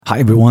Hi,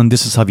 everyone.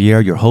 This is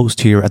Javier, your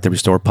host here at the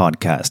Restore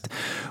Podcast.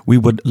 We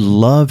would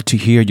love to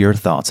hear your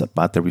thoughts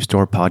about the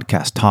Restore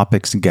Podcast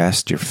topics,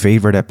 guests, your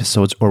favorite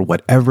episodes, or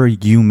whatever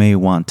you may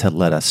want to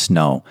let us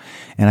know.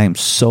 And I am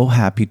so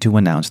happy to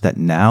announce that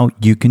now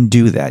you can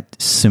do that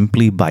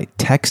simply by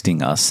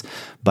texting us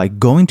by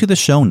going to the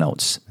show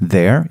notes.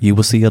 There, you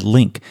will see a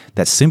link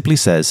that simply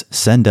says,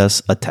 send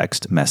us a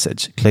text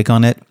message. Click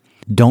on it.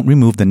 Don't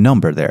remove the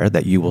number there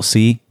that you will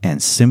see and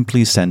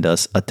simply send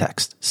us a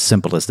text.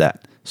 Simple as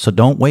that. So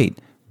don't wait.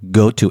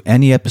 Go to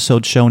any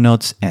episode show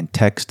notes and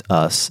text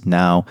us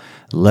now.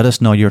 Let us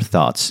know your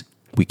thoughts.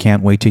 We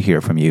can't wait to hear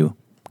from you.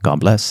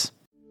 God bless.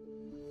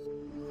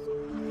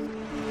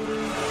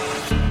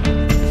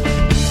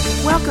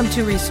 Welcome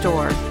to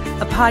Restore,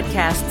 a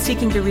podcast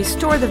seeking to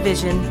restore the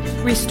vision,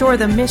 restore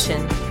the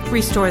mission,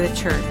 restore the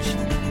church.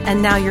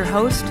 And now your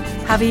host,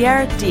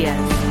 Javier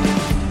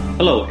Diaz.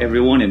 Hello,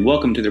 everyone, and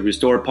welcome to the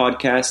Restore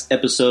Podcast,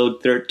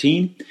 episode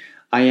 13.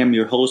 I am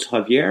your host,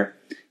 Javier.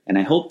 And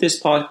I hope this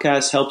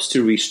podcast helps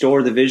to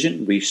restore the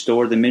vision,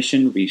 restore the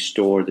mission,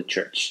 restore the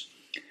church.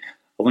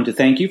 I want to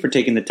thank you for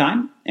taking the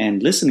time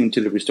and listening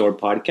to the Restore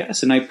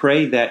Podcast. And I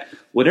pray that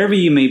whatever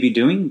you may be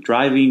doing,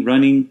 driving,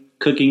 running,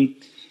 cooking,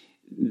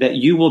 that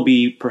you will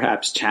be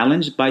perhaps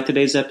challenged by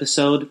today's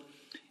episode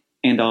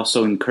and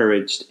also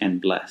encouraged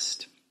and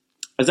blessed.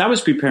 As I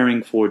was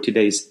preparing for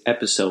today's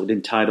episode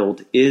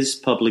entitled, Is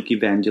Public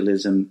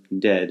Evangelism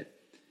Dead?,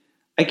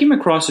 I came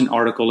across an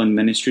article in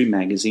Ministry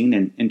Magazine,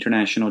 an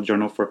international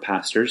journal for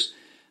pastors,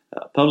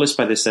 published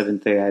by the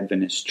Seventh-day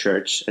Adventist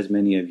Church, as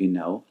many of you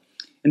know.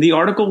 And the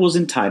article was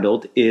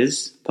entitled,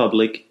 Is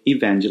Public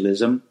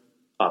Evangelism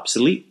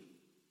Obsolete?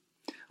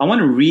 I want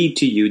to read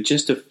to you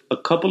just a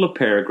couple of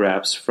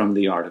paragraphs from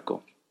the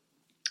article.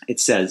 It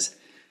says,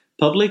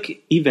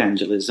 public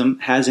evangelism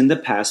has in the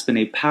past been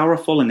a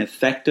powerful and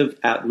effective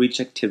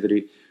outreach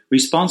activity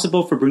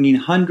responsible for bringing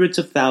hundreds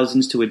of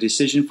thousands to a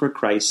decision for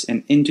Christ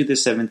and into the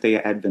Seventh-day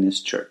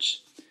Adventist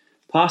Church.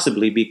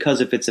 Possibly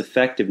because of its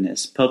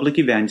effectiveness, public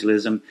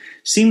evangelism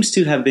seems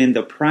to have been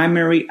the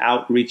primary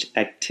outreach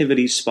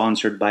activity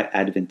sponsored by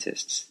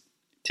Adventists.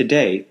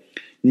 Today,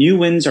 new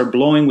winds are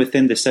blowing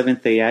within the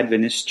Seventh-day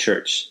Adventist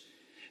Church.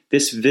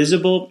 This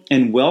visible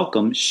and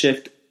welcome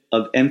shift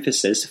of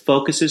emphasis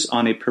focuses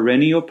on a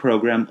perennial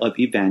program of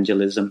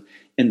evangelism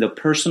in the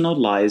personal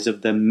lives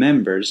of the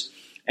members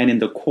and in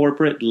the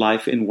corporate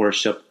life and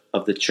worship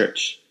of the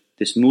church.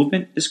 This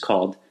movement is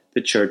called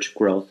the Church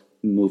Growth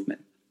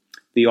Movement.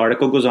 The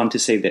article goes on to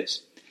say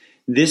this.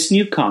 This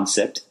new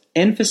concept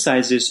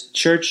emphasizes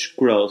church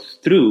growth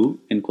through,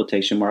 in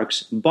quotation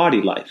marks,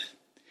 body life.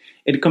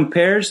 It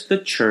compares the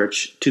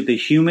church to the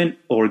human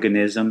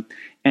organism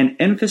and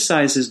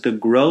emphasizes the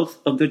growth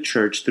of the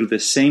church through the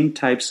same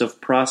types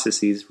of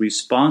processes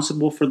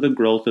responsible for the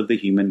growth of the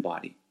human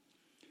body.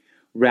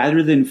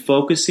 Rather than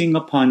focusing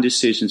upon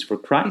decisions for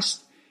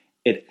Christ,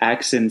 it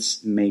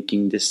accents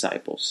making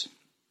disciples.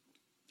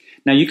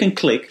 Now you can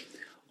click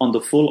on the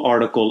full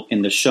article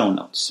in the show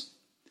notes.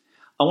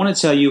 I want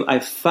to tell you, I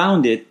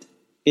found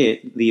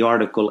the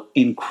article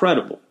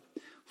incredible.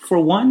 For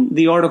one,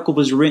 the article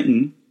was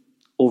written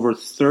over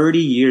 30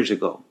 years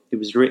ago. It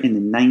was written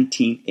in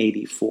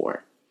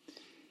 1984.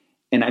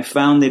 And I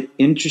found it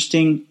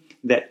interesting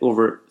that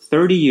over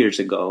 30 years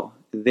ago,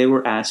 they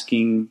were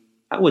asking,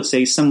 I would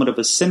say, somewhat of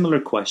a similar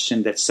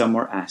question that some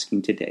are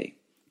asking today.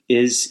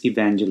 Is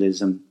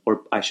evangelism,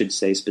 or I should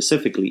say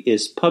specifically,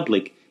 is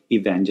public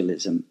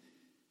evangelism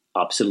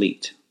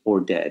obsolete or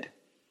dead,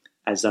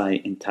 as I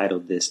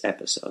entitled this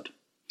episode?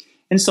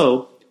 And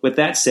so, with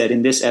that said,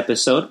 in this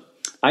episode,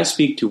 I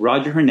speak to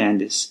Roger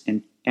Hernandez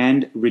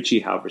and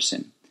Richie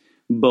Halverson.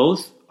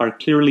 Both are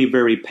clearly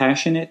very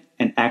passionate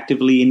and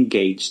actively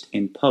engaged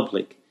in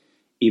public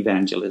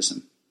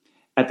evangelism.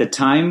 At the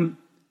time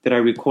that I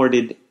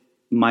recorded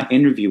my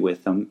interview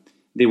with them,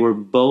 they were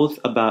both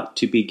about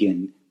to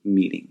begin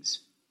meetings.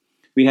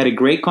 We had a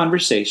great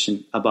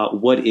conversation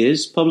about what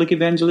is public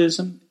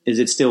evangelism. Is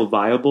it still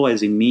viable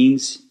as a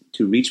means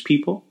to reach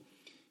people?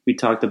 We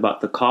talked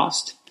about the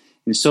cost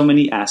and so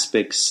many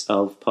aspects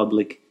of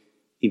public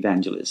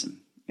evangelism.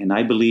 And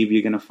I believe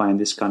you're going to find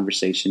this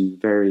conversation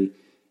very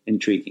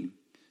intriguing.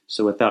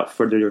 So without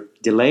further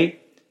delay,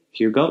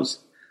 here goes.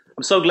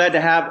 I'm so glad to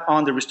have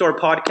on the Restore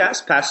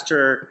Podcast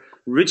Pastor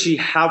Richie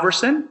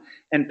Halverson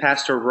and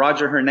Pastor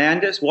Roger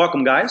Hernandez.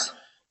 Welcome, guys.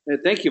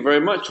 Thank you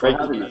very much for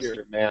having us.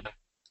 Here, man.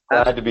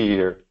 Glad to be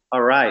here.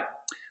 All right.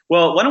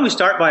 Well, why don't we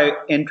start by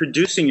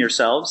introducing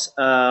yourselves?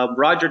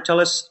 Roger, tell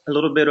us a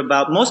little bit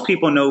about, most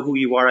people know who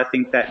you are, I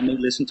think, that may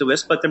listen to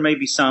this, but there may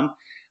be some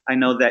I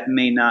know that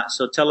may not.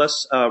 So tell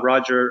us,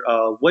 Roger,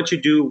 what you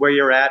do, where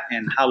you're at,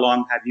 and how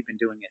long have you been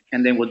doing it?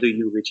 And then we'll do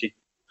you, Richie.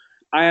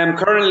 I am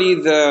currently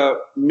the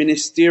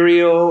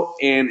Ministerial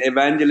and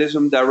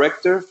Evangelism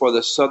Director for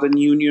the Southern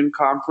Union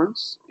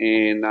Conference,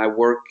 and I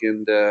work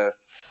in the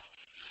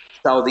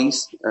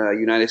Southeast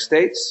United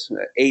States,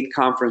 8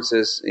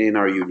 conferences in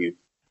our union.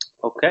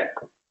 Okay.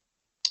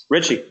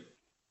 Richie.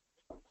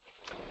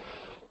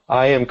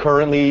 I am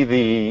currently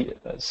the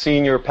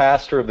senior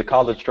pastor of the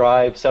College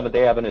Drive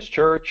Seventh-day Adventist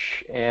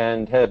Church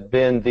and have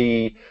been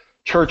the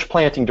church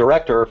planting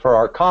director for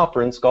our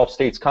conference, Gulf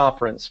States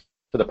Conference,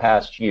 for the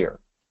past year.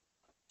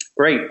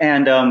 Great.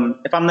 And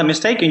if I'm not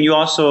mistaken, you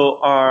also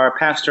are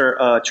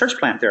pastor church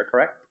plant there,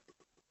 correct?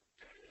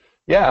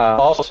 Yeah.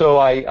 Also,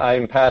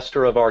 I'm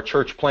pastor of our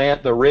church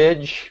plant, The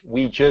Ridge.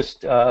 We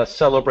just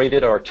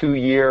celebrated our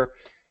 2-year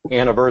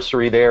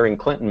anniversary there in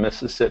Clinton,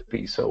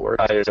 Mississippi, so we're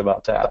excited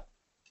about that.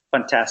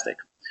 Fantastic.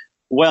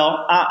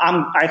 Well,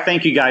 I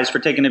thank you guys for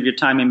taking up your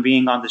time and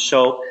being on the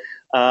show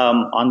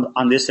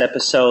on this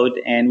episode.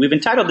 And we've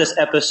entitled this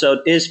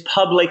episode, Is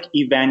Public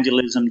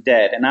Evangelism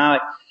Dead?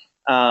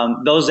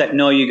 And those that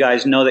know you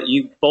guys know that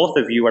both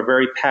of you are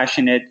very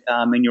passionate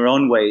in your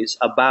own ways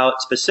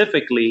about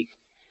specifically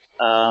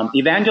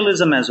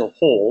evangelism as a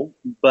whole,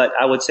 but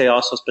I would say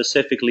also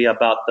specifically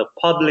about the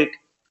public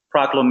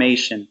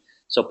proclamation,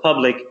 so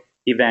public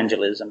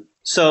evangelism.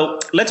 So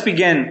let's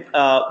begin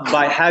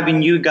by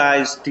having you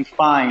guys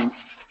define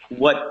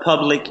what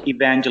public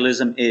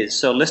evangelism is.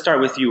 So let's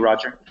start with you,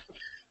 Roger.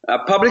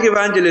 Public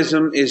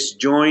evangelism is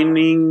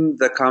joining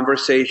the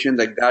conversation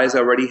that God is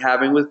already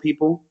having with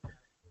people,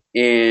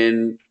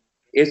 and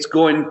it's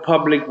going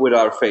public with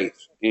our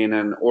faith in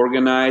an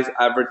organized,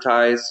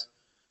 advertised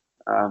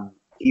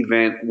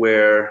event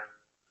where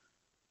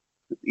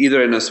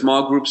either in a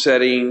small group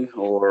setting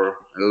or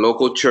a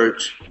local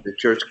church, the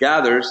church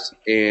gathers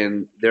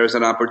and there's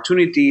an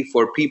opportunity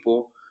for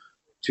people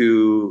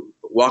to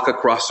walk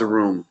across the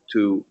room,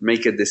 to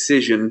make a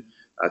decision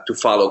to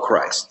follow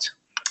Christ.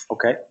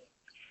 Okay.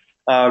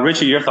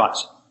 Richard, your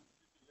thoughts?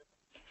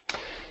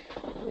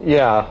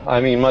 Yeah, I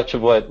mean, much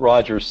of what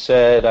Roger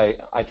said,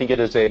 I think it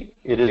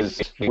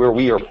is where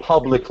we are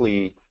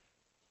publicly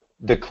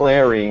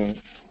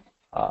declaring,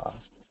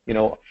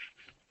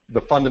 the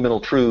fundamental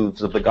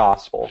truths of the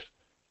gospel.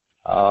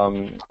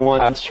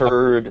 Once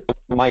heard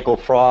Michael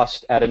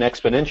Frost at an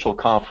exponential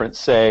conference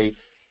say,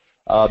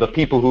 the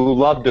people who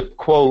love to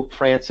quote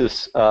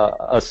Francis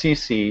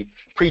Assisi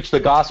preach the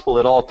gospel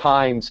at all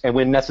times and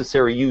when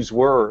necessary use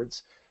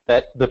words,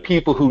 that the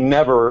people who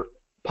never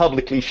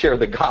publicly share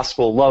the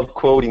gospel love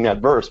quoting that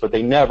verse, but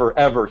they never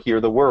ever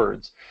hear the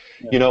words.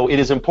 Yeah. It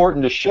is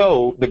important to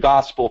show the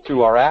gospel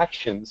through our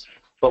actions,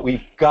 but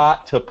we've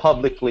got to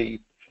publicly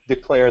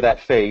declare that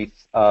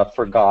faith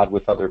for God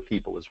with other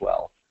people as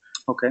well.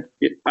 Okay.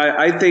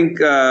 I think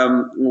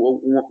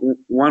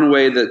one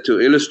way to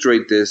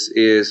illustrate this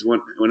is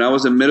when I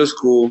was in middle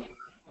school,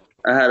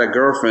 I had a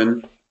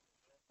girlfriend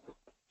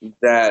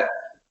that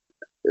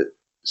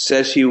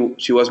said she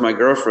was my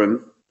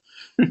girlfriend,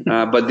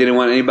 but didn't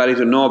want anybody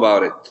to know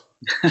about it.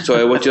 So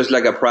it was just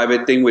like a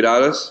private thing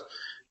without us.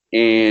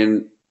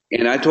 And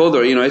I told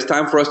her, it's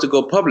time for us to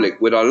go public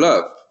with our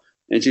love.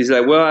 And she's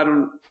like, well, I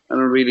don't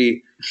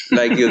really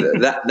like you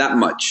that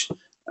much.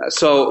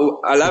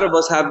 So a lot of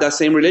us have that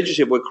same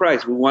relationship with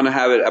Christ. We want to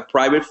have a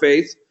private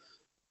faith,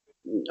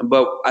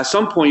 but at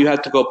some point you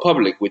have to go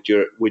public with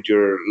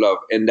your love,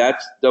 and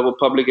that's double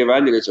public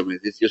evangelism.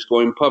 It's just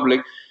going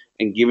public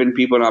and giving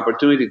people an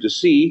opportunity to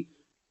see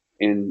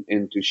and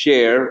to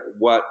share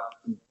what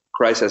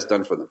Christ has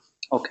done for them.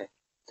 Okay.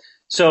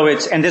 So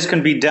and this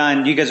can be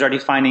done, you guys are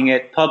defining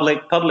it,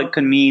 public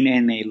can mean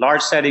in a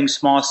large setting,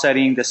 small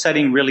setting. The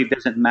setting really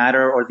doesn't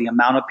matter, or the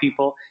amount of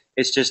people.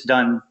 It's just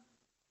done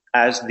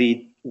as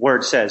the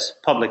word says,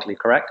 publicly,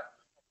 correct?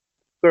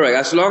 Correct.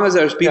 As long as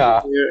there's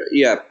people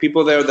there,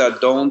 people there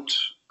that don't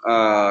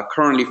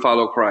currently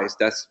follow Christ,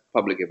 that's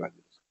public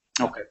evangelism.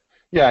 Okay.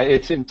 Yeah,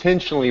 it's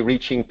intentionally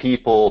reaching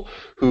people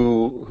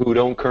who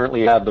don't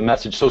currently have the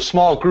message. So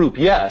small group,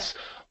 yes.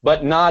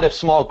 But not if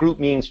small group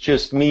means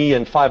just me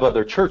and 5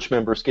 other church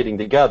members getting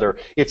together.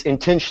 It's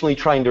intentionally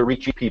trying to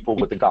reach people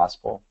with the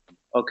gospel.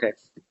 Okay.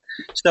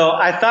 So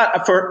I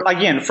thought,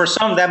 for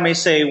some that may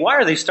say, why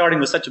are they starting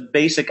with such a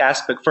basic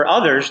aspect? For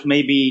others,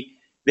 maybe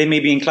they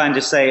may be inclined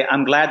to say,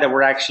 I'm glad that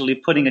we're actually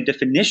putting a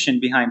definition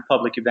behind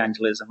public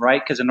evangelism,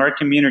 right? Because in our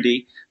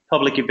community,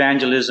 public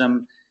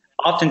evangelism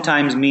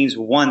oftentimes means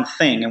one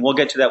thing, and we'll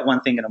get to that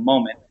one thing in a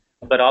moment,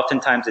 but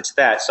oftentimes it's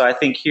that. So I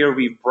think here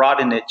we've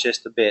broadened it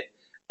just a bit.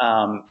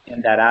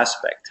 In that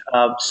aspect.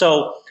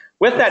 So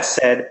with that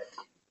said,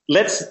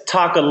 let's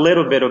talk a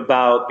little bit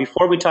about,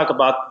 before we talk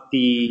about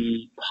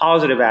the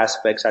positive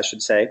aspects, I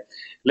should say,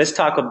 let's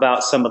talk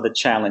about some of the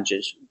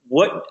challenges.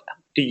 What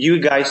do you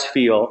guys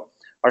feel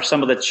are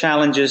some of the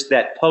challenges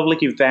that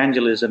public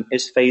evangelism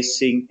is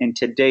facing in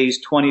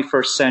today's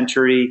 21st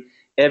century?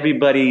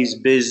 Everybody's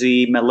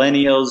busy.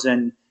 Millennials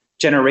and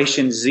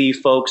Generation Z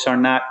folks are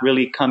not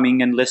really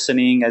coming and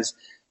listening, as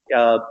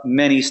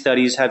many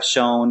studies have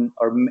shown,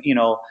 or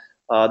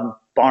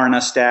Barna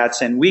stats,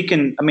 and we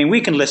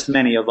can list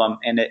many of them.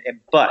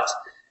 But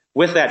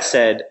with that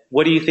said,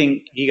 what do you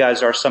think you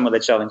guys are some of the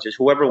challenges?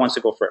 Whoever wants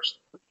to go first.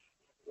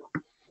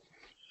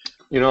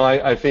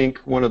 I think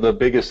one of the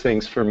biggest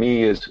things for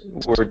me is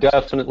we're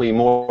definitely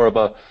more of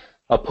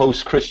a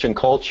post-Christian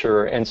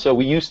culture, and so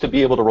we used to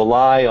be able to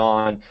rely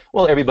on,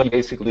 everybody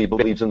basically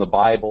believes in the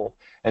Bible,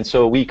 and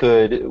so we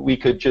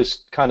could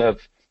just kind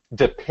of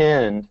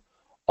depend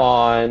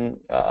on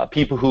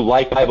people who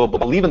like the Bible,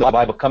 believe in the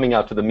Bible, coming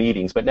out to the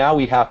meetings. But now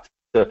we have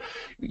to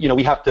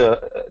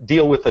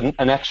deal with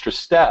an extra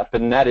step,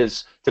 and that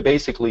is to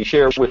basically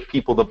share with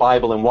people the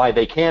Bible and why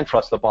they can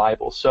trust the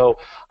Bible. So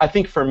I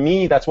think for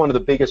me, that's one of the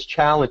biggest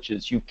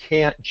challenges. You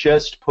can't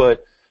just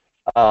put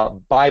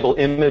Bible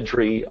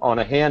imagery on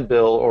a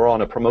handbill or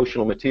on a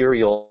promotional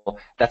material.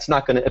 That's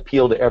not going to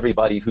appeal to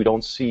everybody who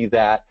don't see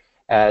that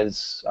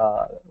as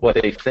what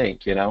they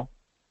think,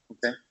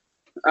 Okay.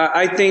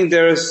 I think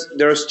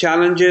there's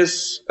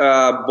challenges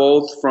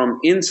both from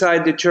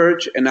inside the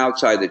church and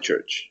outside the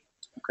church.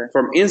 Okay.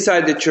 From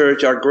inside the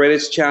church, our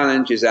greatest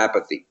challenge is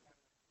apathy,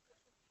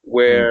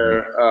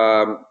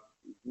 where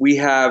we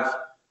have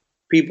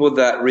people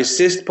that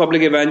resist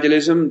public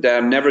evangelism, that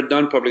have never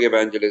done public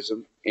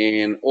evangelism,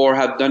 or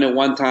have done it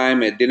one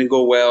time, it didn't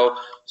go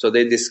well, so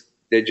they just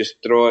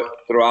throw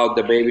out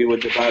the baby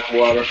with the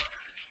bathwater.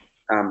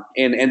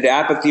 And the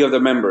apathy of the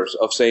members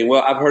of saying,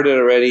 well, I've heard it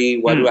already.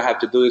 Why do I have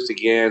to do this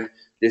again?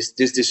 This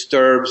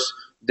disturbs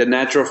the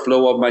natural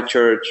flow of my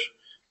church.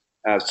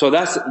 So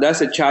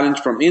that's a challenge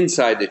from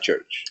inside the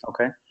church.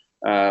 Okay.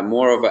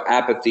 More of an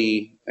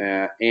apathy.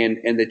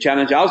 And the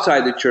challenge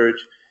outside the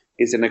church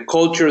is in a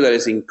culture that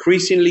is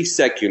increasingly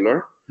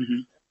secular,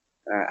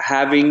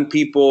 having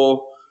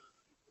people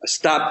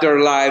stop their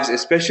lives,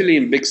 especially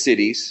in big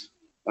cities,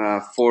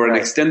 for an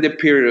extended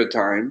period of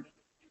time,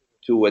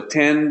 to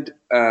attend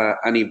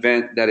an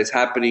event that is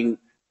happening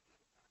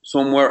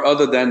somewhere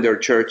other than their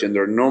church and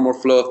their normal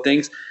flow of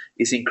things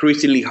is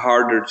increasingly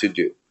harder to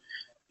do.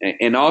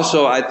 And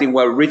also, I think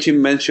what Richie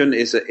mentioned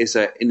is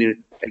a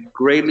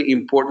greatly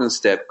important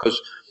step,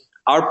 because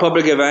our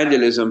public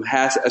evangelism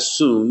has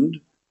assumed,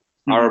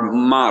 our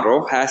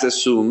motto has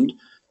assumed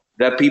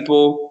that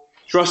people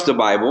trust the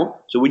Bible.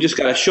 So we just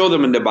got to show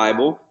them in the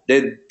Bible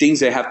the things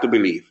they have to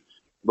believe.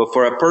 But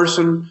for a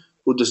person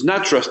who does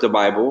not trust the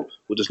Bible,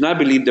 who does not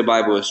believe the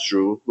Bible is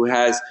true, who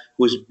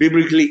is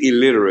biblically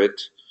illiterate,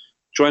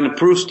 trying to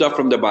prove stuff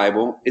from the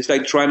Bible, it's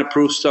like trying to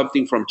prove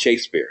something from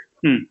Shakespeare.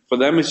 For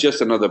them, it's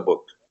just another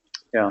book.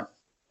 Yeah.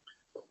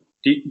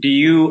 Do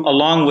you,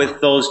 along with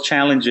those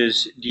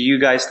challenges, do you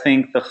guys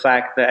think the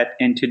fact that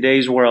in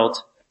today's world,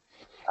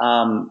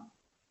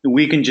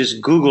 we can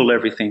just Google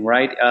everything,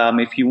 right?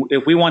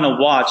 If we want to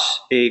watch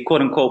a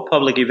quote unquote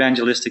public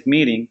evangelistic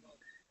meeting,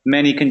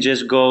 many can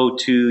just go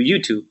to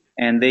YouTube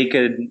and they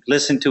could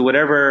listen to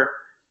whatever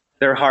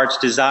their hearts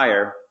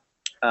desire.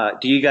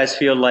 Do you guys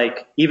feel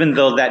like, even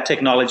though that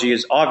technology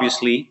has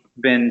obviously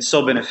been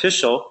so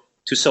beneficial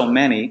to so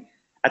many,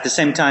 at the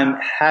same time,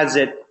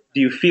 do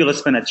you feel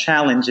it's been a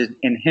challenge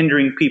in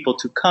hindering people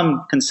to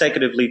come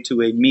consecutively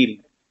to a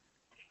meeting?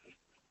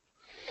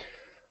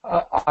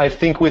 I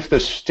think with the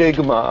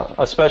stigma,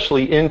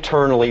 especially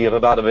internally,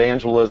 about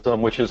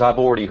evangelism, which is, I've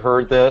already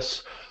heard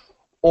this,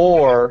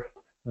 or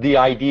the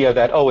idea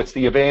that, it's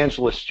the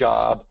evangelist's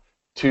job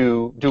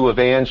to do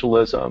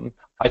evangelism,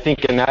 I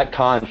think in that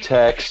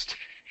context,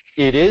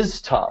 it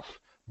is tough.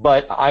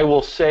 But I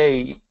will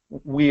say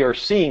we are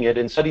seeing it,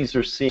 and studies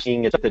are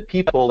seeing it, that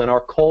people in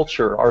our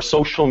culture, our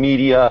social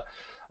media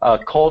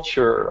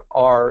culture,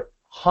 are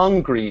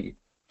hungry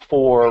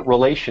for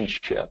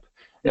relationship.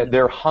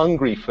 They're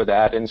hungry for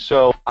that. And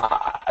so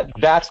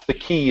that's the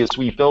key, is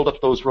we build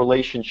up those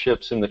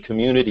relationships in the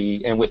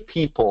community and with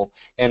people,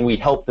 and we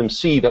help them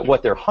see that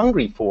what they're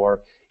hungry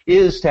for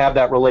is to have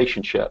that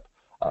relationship.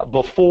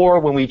 Before,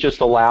 when we just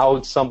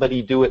allowed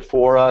somebody do it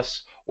for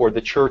us, or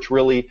the church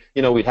really,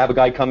 we'd have a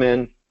guy come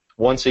in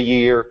once a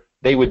year,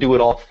 they would do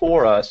it all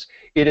for us.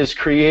 It has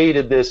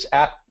created this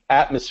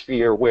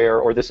atmosphere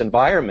or this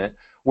environment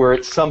where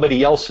it's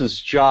somebody else's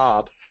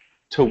job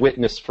to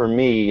witness for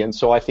me. And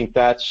so I think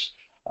that's,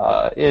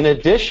 in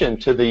addition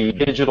to the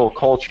digital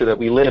culture that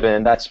we live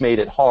in, that's made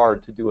it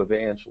hard to do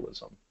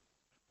evangelism.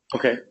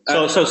 Okay.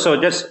 So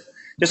just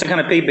to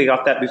kind of piggyback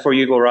off that before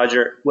you go,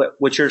 Roger,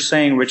 what you're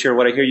saying, Richard,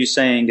 what I hear you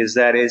saying is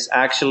that is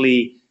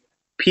actually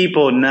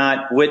people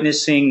not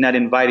witnessing, not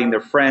inviting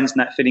their friends,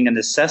 not feeling a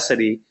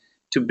necessity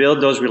to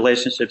build those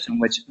relationships, in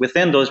which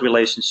within those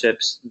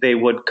relationships they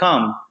would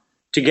come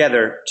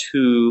together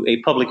to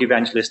a public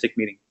evangelistic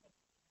meeting.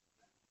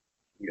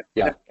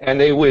 Yeah, and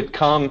they would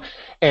come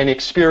and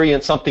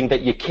experience something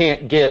that you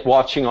can't get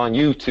watching on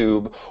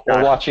YouTube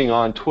or watching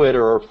on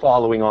Twitter or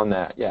following on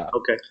that. Yeah.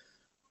 Okay.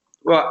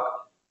 Well,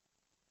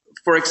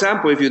 for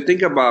example, if you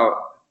think about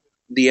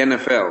the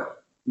NFL,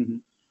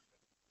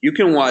 you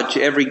can watch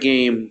every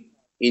game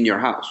in your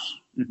house,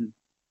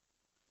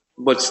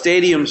 but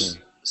stadiums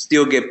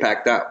still get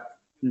packed out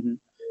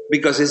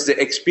because it's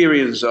the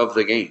experience of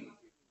the game.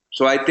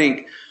 So I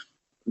think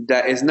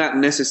that it's not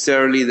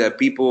necessarily that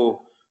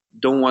people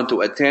don't want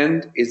to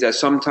attend, is that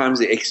sometimes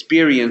the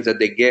experience that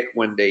they get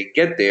when they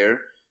get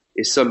there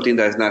is something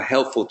that is not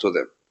helpful to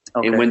them.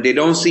 Okay. And when they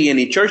don't see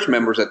any church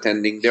members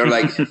attending, they're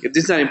like, if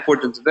this is not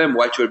important to them,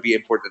 why should it be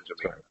important to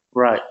me?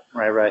 Right.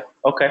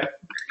 Okay.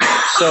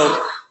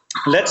 So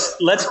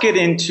let's get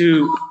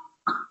into,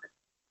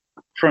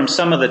 from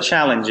some of the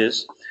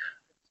challenges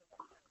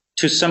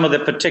to some of the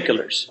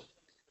particulars.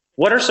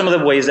 what are some of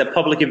the ways that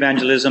public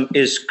evangelism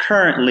is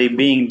currently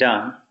being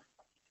done,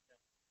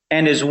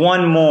 and is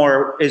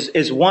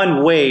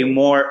one way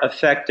more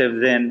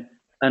effective than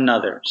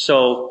another?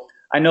 So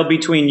I know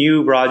between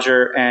you,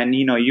 Roger, and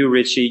you,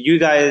 Richie,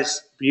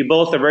 you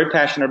both are very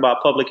passionate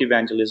about public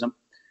evangelism,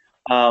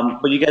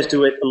 but you guys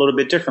do it a little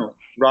bit differently.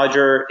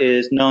 Roger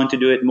is known to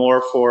do it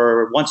more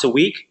for once a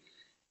week,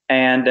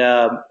 and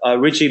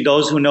Richie,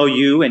 those who know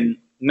you, and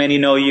many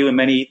know you, and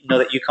many know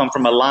that you come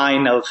from a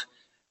line of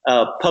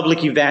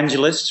public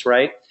evangelists,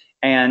 right?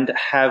 And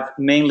have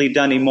mainly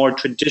done a more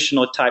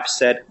traditional type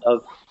set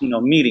of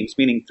meetings,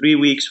 meaning 3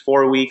 weeks,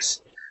 4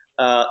 weeks,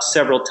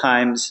 several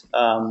times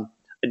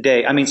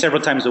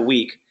several times a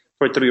week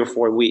for 3 or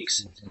 4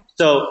 weeks.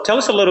 So tell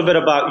us a little bit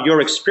about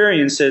your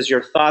experiences,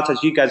 your thoughts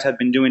as you guys have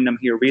been doing them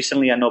here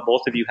recently. I know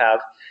both of you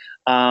have,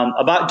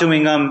 about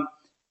doing them.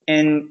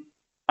 And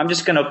I'm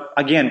just going to,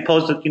 again,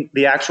 pose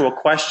the actual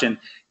question.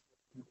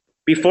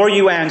 Before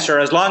you answer,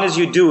 as long as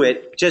you do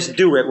it, just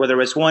do it, whether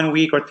it's 1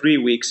 week or 3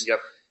 weeks,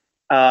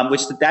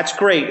 which that's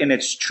great and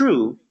it's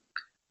true.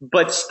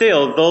 But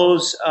still,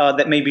 those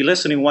that may be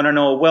listening want to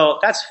know, well,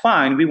 that's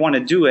fine. We want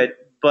to do it.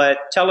 But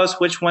tell us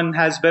which one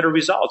has better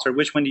results, or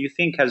which one do you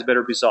think has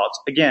better results?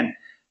 Again,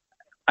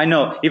 I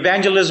know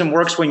evangelism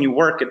works when you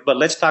work it, but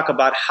let's talk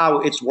about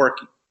how it's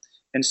working.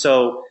 And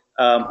so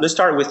let's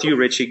start with you,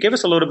 Richie. Give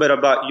us a little bit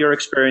about your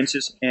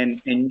experiences and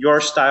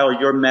your style,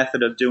 your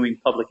method of doing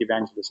public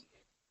evangelism.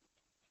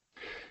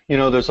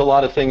 There's a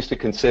lot of things to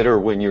consider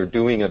when you're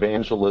doing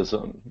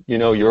evangelism.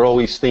 You're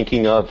always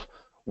thinking of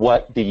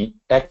what the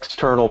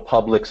external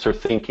publics are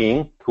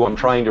thinking, who I'm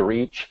trying to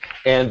reach,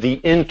 and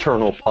the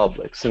internal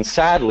publics. And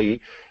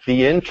sadly,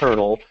 the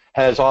internal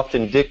has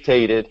often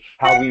dictated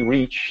how we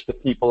reach the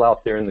people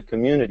out there in the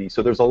community.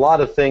 So there's a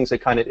lot of things that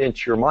kind of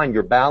enter your mind.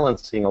 You're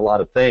balancing a lot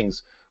of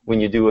things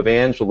when you do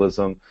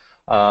evangelism,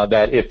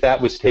 that if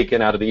that was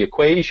taken out of the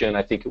equation,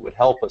 I think it would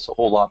help us a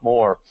whole lot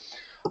more.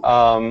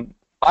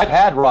 I've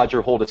had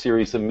Roger hold a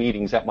series of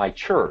meetings at my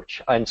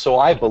church, and so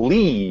I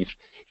believe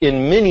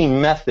in many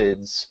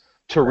methods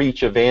to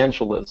reach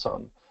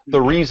evangelism.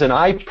 The reason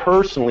I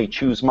personally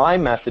choose my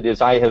method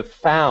is I have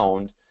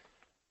found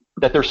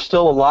that there's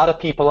still a lot of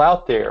people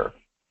out there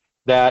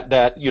that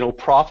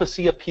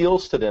prophecy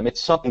appeals to them. It's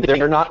something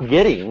they're not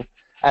getting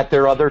at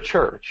their other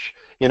church.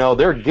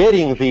 They're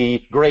getting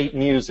the great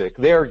music.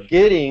 They're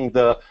getting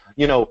the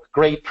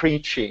great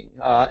preaching,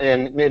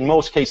 and in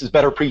most cases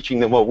better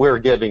preaching than what we're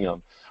giving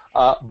them.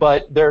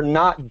 But they're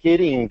not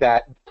getting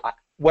that.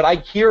 What I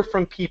hear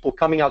from people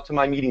coming out to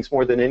my meetings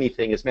more than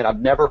anything is, man, I've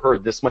never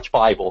heard this much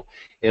Bible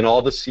in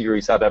all the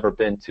series I've ever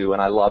been to,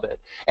 and I love it.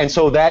 And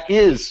so that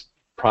is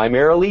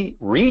primarily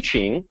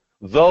reaching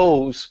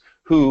those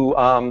who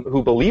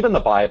believe in the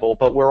Bible,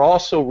 but we're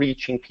also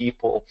reaching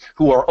people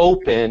who are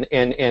open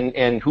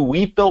and who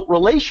we've built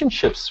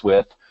relationships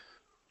with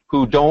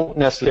who don't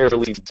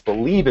necessarily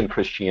believe in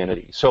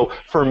Christianity. So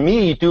for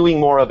me,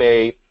 doing more of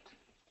a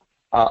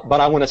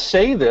but I want to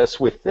say this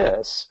with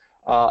this.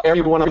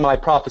 Every one of my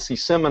prophecy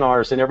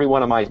seminars and every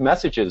one of my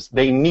messages,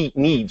 they meet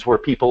needs where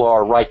people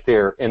are right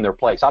there in their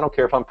place. I don't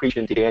care if I'm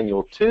preaching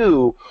Daniel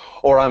 2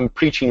 or I'm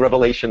preaching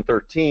Revelation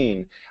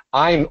 13.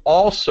 I'm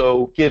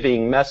also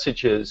giving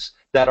messages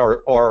that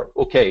are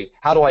okay,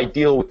 how do I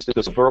deal with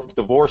this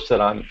divorce that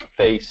I'm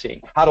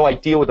facing? How do I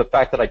deal with the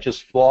fact that I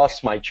just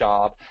lost my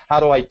job? How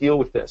do I deal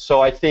with this?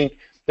 So I think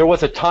there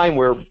was a time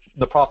where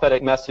the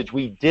prophetic message,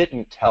 we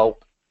didn't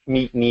help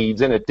meet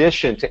needs in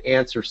addition to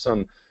answer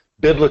some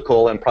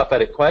biblical and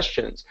prophetic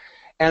questions.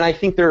 And I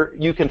think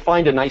you can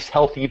find a nice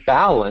healthy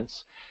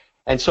balance.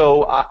 And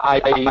so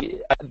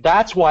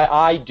that's why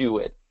I do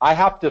it. I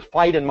have to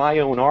fight in my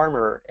own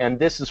armor, and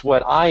this is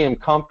what I am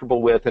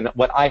comfortable with and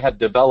what I have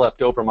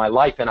developed over my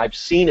life, and I've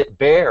seen it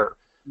bear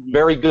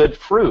very good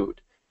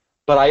fruit.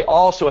 But I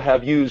also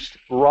have used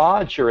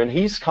Roger, and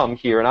he's come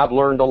here, and I've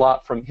learned a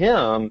lot from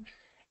him.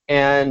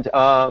 And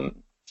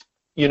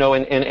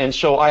and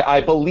so I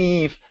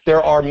believe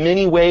there are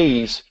many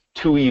ways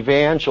to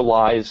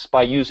evangelize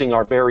by using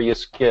our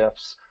various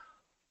gifts.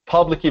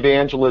 Public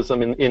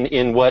evangelism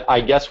in what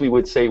I guess we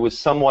would say was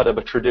somewhat of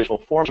a traditional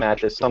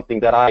format is something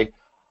that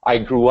I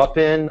grew up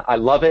in. I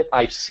love it.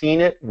 I've seen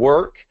it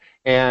work,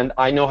 and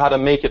I know how to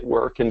make it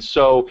work. And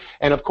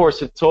of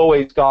course, it's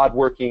always God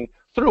working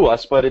through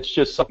us, but it's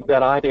just something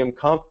that I am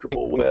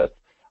comfortable with.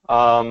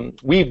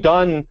 We've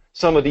done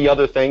some of the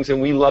other things,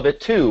 and we love it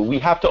too. We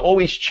have to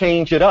always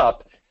change it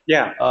up.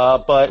 Yeah.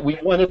 But we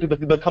want it to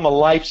become a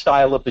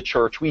lifestyle of the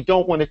church. We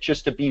don't want it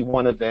just to be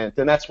one event.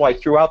 And that's why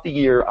throughout the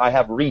year I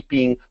have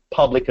reaping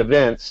public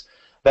events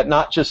that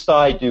not just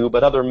I do,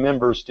 but other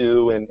members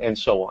do, and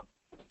so on.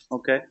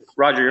 Okay.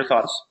 Roger, your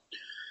thoughts?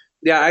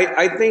 Yeah,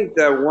 I think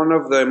that one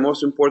of the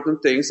most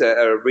important things,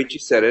 Richie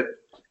said it,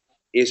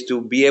 is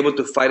to be able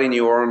to fight in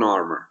your own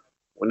armor.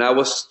 When I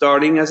was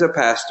starting as a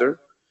pastor,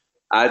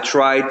 I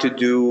tried to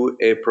do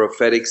a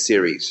prophetic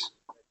series.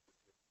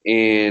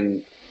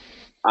 And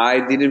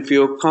I didn't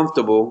feel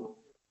comfortable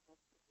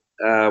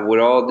with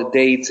all the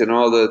dates and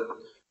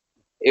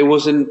it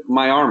wasn't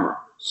my armor.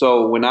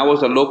 So when I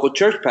was a local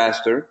church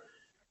pastor,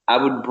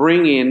 I would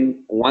bring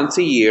in once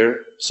a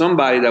year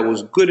somebody that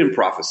was good in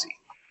prophecy,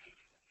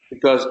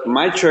 because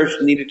my church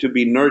needed to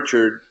be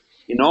nurtured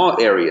in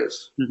all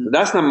areas. Mm-hmm.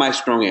 That's not my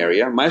strong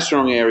area. My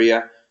strong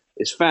area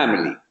is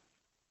family.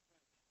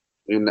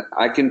 And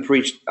I can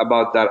preach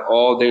about that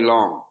all day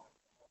long.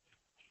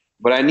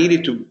 But I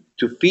needed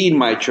to feed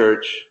my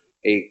church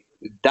a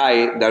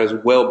diet that is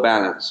well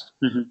balanced.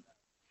 Mm-hmm.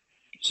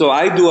 So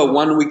I do a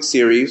 1-week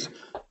series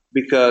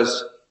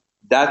because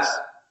that's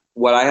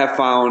what I have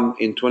found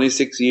in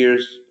 26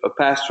 years of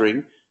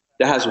pastoring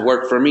that has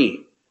worked for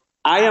me.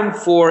 I am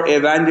for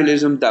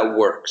evangelism that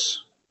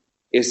works.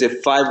 Is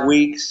it 5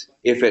 weeks?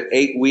 If it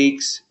 8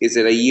 weeks? Is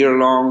it a year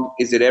long?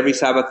 Is it every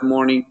Sabbath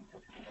morning?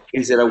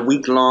 Is it a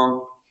week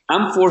long?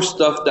 I'm for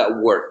stuff that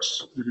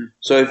works. Mm-hmm.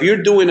 So if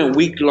you're doing a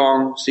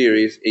week-long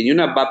series and you're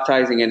not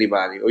baptizing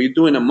anybody, or you're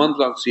doing a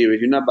month-long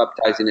series, you're not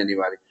baptizing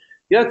anybody,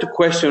 you have to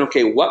question,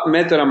 okay, what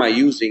method am I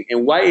using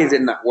and why is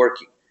it not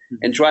working?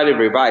 Mm-hmm. And try to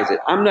revise it.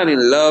 I'm not in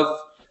love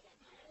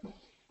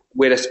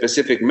with a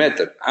specific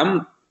method.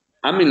 I'm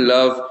in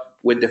love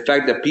with the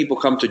fact that people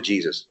come to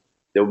Jesus.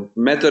 The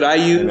method I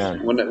use,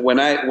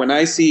 when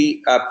I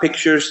see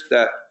pictures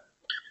that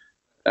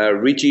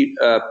Richie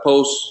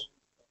posts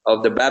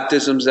of the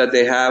baptisms that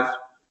they have,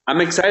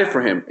 I'm excited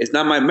for him. It's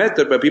not my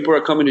method, but people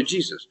are coming to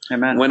Jesus.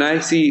 Amen. When I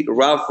see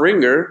Ralph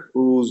Ringer,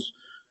 who's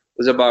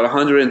was about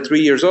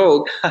 103 years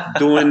old,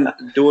 doing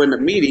the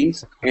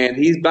meetings, and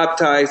he's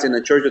baptized in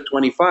a church of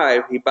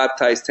 25, he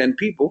baptized 10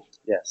 people.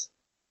 Yes.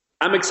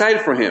 I'm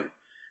excited for him.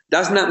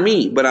 That's not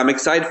me, but I'm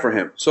excited for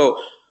him.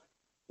 So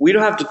we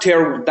don't have to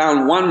tear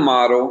down one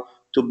model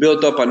to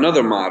build up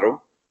another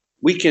model.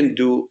 We can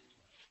do,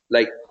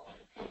 like,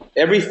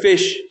 every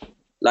fish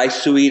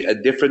likes to eat a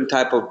different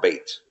type of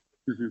bait.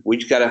 Mm-hmm. We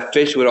just got a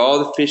fish with all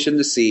the fish in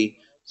the sea.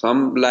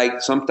 Some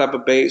like some type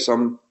of bait,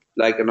 some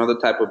like another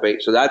type of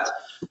bait. So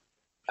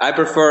I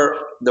prefer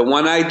the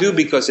one I do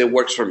because it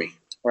works for me.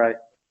 Right.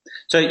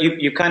 So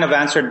you kind of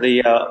answered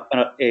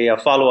a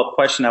follow-up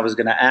question I was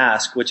going to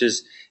ask, which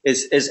is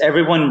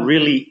everyone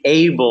really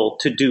able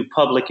to do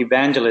public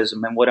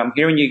evangelism? And what I'm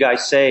hearing you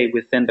guys say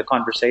within the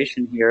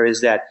conversation here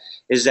is that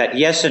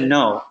yes and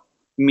no,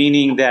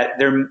 meaning that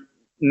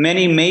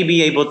many may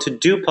be able to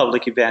do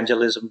public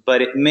evangelism,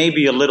 but it may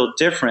be a little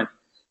different.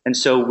 And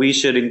so we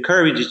should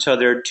encourage each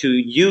other to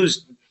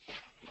use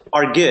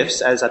our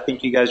gifts, as I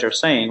think you guys are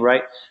saying,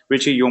 right?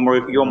 Richie, you're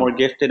more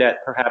gifted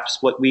at perhaps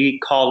what we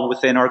call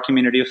within our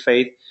community of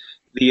faith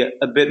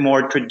a bit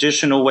more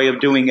traditional way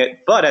of doing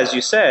it. But as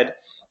you said,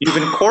 you've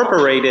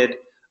incorporated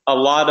a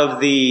lot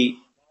of the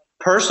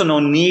personal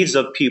needs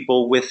of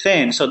people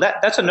within. So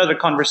that's another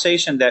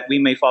conversation that we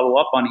may follow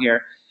up on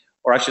here,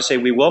 or I should say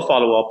we will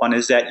follow up on,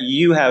 is that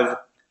you have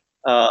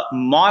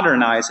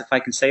modernized, if I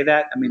can say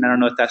that. I mean, I don't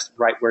know if that's the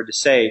right word to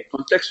say.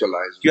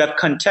 Contextualized. You have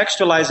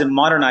contextualized and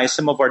modernized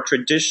some of our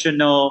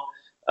traditional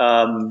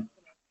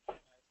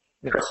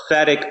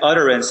prophetic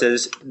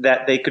utterances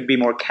that they could be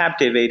more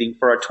captivating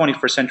for our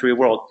 21st century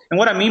world. And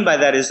what I mean by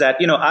that is that,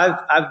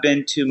 I've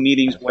been to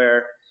meetings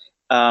where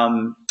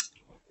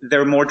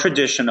they're more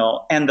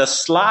traditional, and the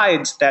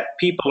slides that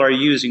people are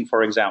using,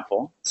 for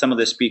example, some of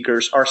the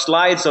speakers, are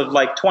slides of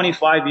like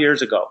 25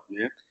 years ago.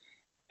 Yeah.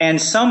 And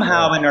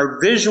somehow in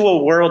our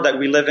visual world that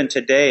we live in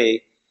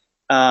today,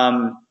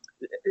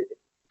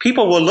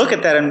 people will look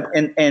at that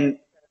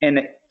and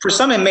for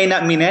some it may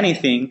not mean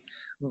anything,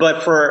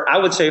 but I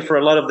would say for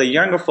a lot of the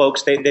younger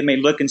folks, they may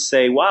look and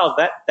say, wow,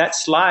 that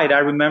slide I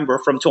remember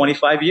from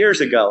 25 years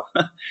ago.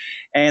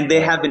 And they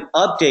have been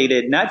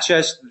updated, not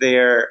just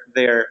their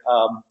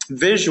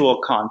visual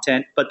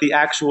content, but the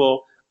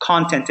actual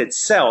content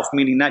itself,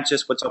 meaning not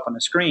just what's up on the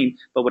screen,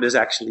 but what is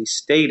actually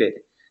stated.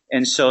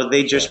 And so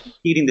they just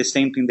repeating the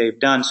same thing they've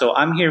done. So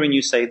I'm hearing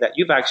you say that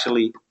you've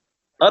actually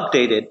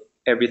updated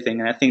everything.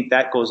 And I think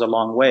that goes a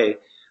long way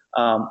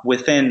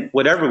within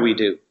whatever we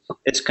do.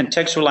 It's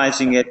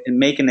contextualizing it and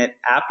making it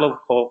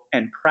applicable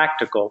and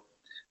practical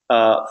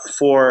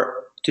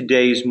for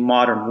today's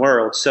modern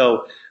world.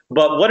 So,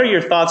 but what are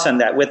your thoughts on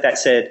that? With that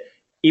said,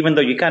 even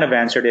though you kind of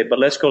answered it, but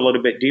let's go a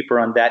little bit deeper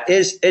on that.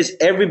 Is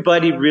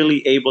everybody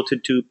really able to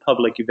do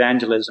public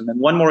evangelism? And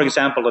one more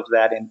example of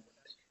that,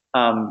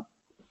 and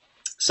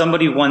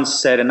somebody once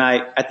said, and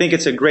I think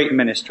it's a great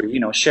ministry,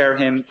 Share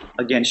Him.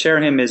 Again,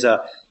 Share Him is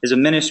a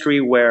ministry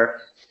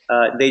where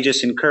they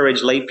just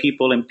encourage lay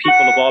people and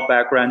people of all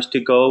backgrounds to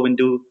go and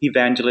do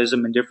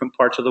evangelism in different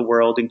parts of the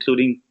world,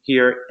 including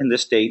here in the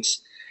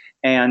States.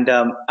 And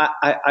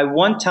I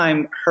one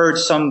time heard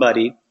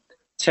somebody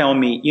tell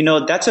me,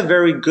 that's a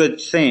very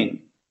good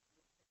thing.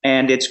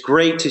 And it's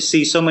great to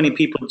see so many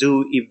people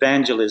do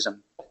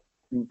evangelism.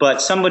 But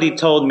somebody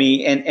told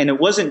me, and it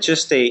wasn't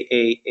just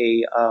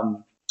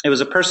it was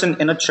a person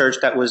in a church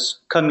that was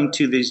coming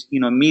to these,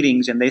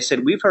 meetings, and they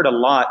said, we've heard a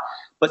lot,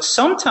 but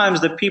sometimes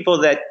the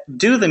people that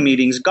do the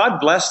meetings, God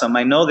bless them,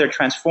 I know they're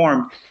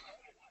transformed.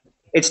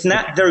 It's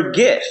not their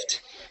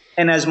gift.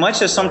 And as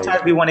much as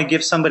sometimes we want to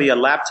give somebody a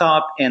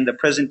laptop and the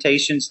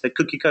presentations, the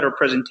cookie cutter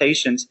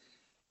presentations,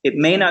 it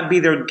may not be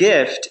their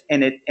gift.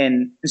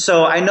 And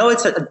so I know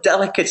it's a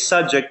delicate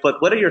subject,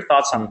 but what are your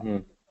thoughts on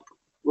that?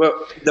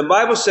 Well, the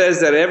Bible says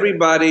that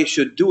everybody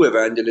should do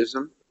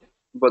evangelism,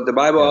 but the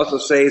Bible also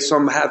says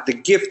some have the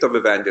gift of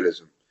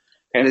evangelism.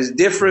 And it's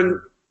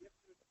different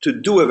to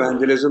do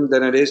evangelism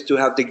than it is to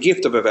have the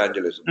gift of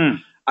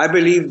evangelism. I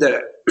believe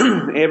that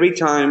every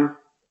time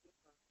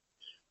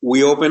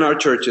we open our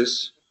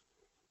churches,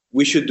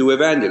 we should do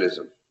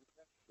evangelism.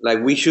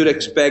 Like, we should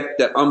expect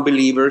that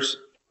unbelievers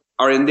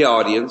are in the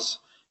audience,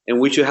 and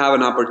we should have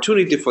an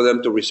opportunity for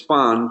them to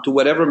respond to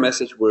whatever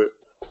message we're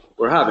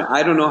having.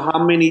 I don't know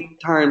how many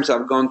times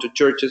I've gone to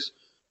churches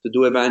to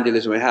do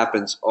evangelism. It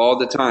happens all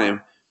the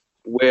time,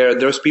 where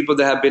there's people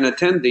that have been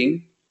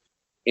attending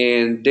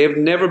and they've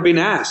never been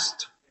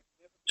asked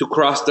to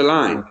cross the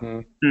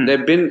line.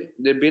 They've been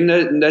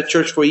in that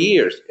church for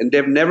years, and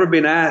they've never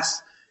been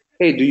asked,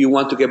 hey, do you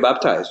want to get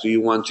baptized? Do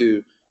you want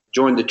to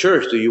join the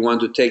church? Do you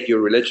want to take your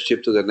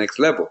relationship to the next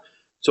level?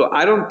 So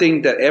I don't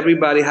think that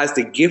everybody has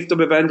the gift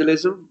of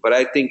evangelism, but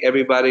I think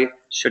everybody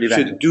should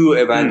do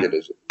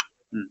evangelism.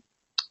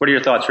 What are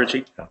your thoughts,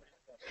 Richie?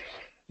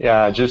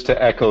 Yeah, just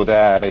to echo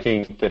that, I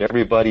think that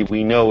everybody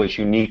we know is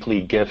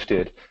uniquely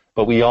gifted,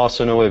 but we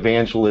also know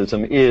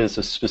evangelism is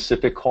a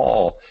specific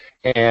call.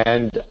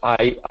 And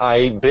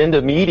I've been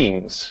to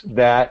meetings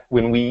that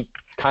when we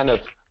kind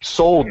of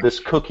sold this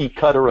cookie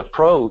cutter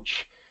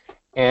approach,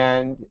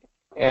 and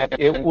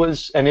it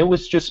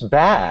was just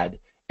bad,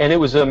 and it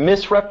was a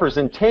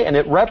misrepresentation, and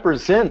it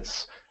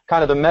represents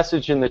kind of the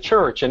message in the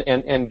church,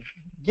 and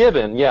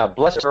given,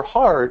 bless her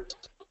heart,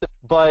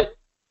 but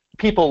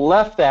people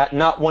left that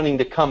not wanting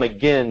to come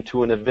again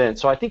to an event.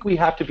 So I think we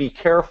have to be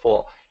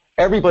careful.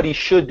 Everybody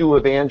should do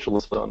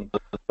evangelism,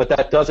 but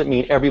that doesn't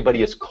mean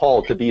everybody is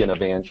called to be an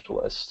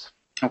evangelist.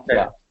 Okay.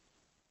 Yeah.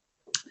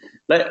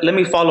 Let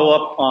me follow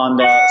up on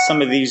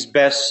some of these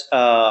best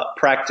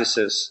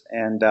practices,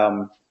 and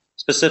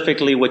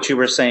specifically what you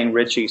were saying,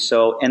 Richie.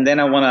 So, and then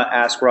I want to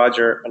ask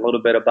Roger a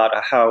little bit about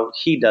how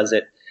he does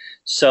it.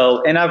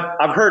 So, and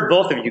I've heard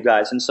both of you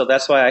guys, and so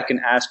that's why I can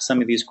ask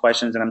some of these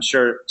questions, and I'm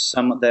sure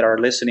some that are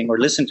listening or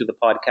listen to the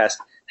podcast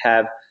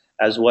have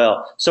as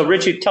well. So,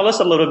 Richie, tell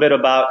us a little bit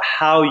about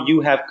how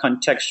you have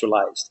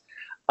contextualized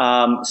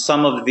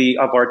some of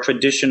our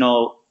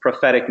traditional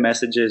prophetic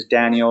messages,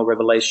 Daniel,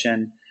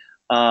 Revelation.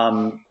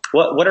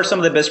 What are some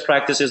of the best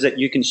practices that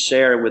you can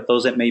share with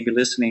those that may be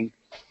listening?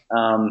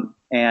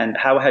 And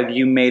how have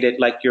you made it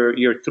like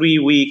your 3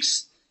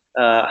 weeks?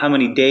 How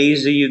many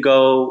days do you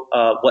go?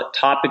 What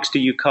topics do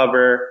you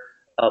cover?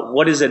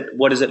 What does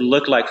it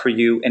look like for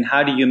you? And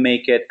how do you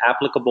make it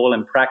applicable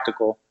and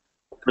practical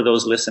for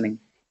those listening?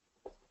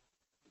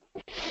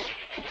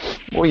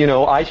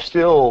 Well, I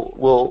still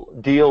will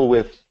deal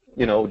with,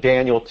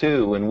 Daniel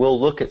too, and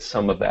we'll look at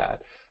some of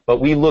that.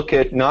 But we look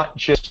at not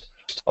just,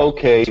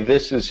 okay,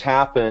 this has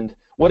happened.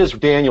 What is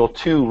Daniel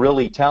 2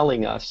 really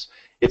telling us?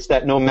 It's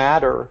that no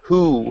matter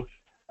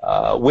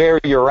where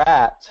you're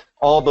at,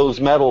 all those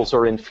metals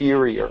are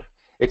inferior,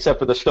 except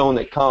for the stone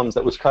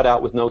that was cut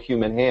out with no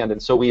human hand.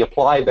 And so we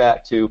apply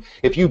that to,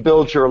 if you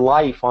build your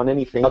life on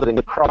anything other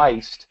than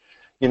Christ,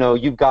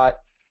 you've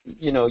got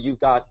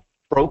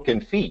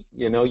broken feet,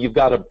 you've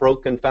got a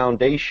broken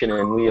foundation,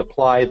 and we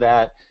apply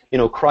that,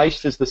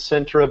 Christ is the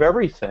center of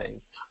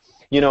everything.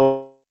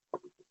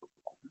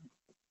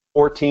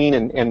 14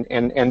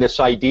 and this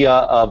idea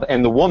of,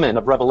 and the woman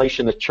of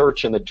Revelation, the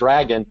church and the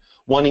dragon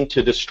wanting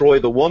to destroy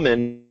the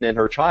woman and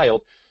her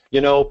child,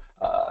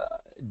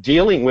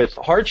 dealing with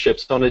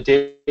hardships on a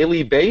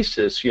daily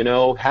basis,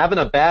 having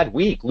a bad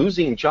week,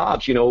 losing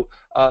jobs,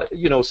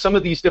 some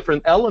of these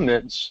different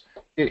elements,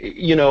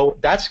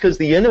 that's because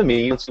the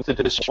enemy wants to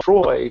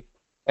destroy,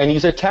 and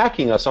he's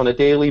attacking us on a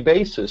daily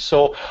basis.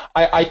 So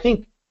I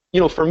think,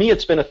 for me,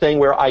 it's been a thing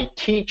where I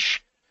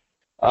teach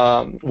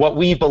what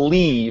we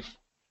believe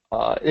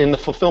in the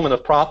fulfillment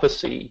of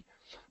prophecy,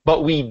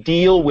 but we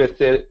deal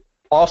with it,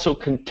 also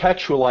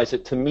contextualize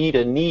it to meet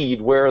a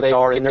need where they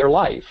are in their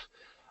life.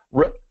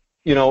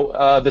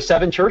 The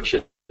seven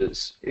churches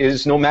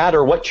is no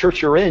matter what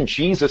church you're in,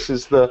 Jesus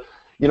is the,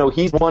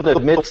 he's the one that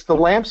amidst the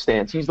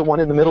lampstands. He's the one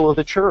in the middle of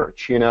the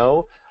church,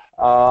 so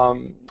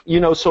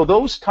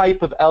those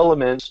type of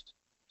elements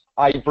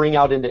I bring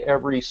out into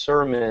every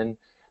sermon,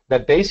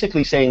 that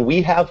basically saying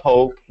we have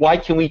hope. Why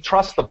can we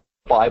trust the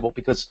Bible?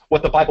 Because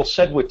what the Bible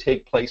said would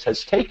take place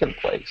has taken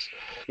place,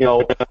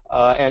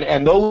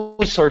 and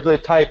those are the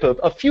type of,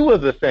 a few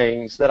of the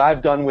things that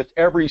I've done with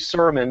every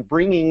sermon,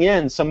 bringing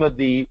in some of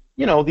the,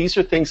 these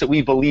are things that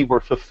we believe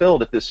were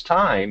fulfilled at this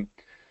time,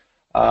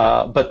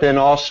 but then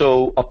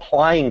also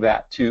applying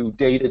that to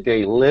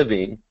day-to-day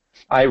living.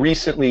 I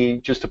recently,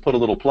 just to put a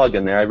little plug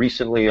in there, I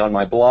recently on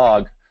my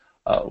blog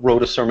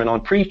wrote a sermon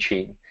on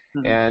preaching,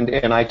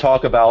 and I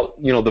talk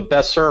about, the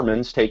best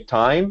sermons take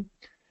time.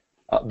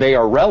 They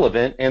are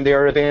relevant, and they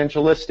are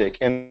evangelistic.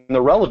 And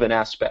the relevant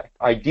aspect,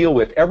 I deal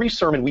with every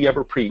sermon we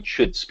ever preach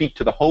should speak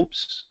to the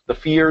hopes, the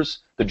fears,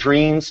 the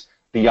dreams,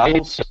 the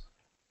idols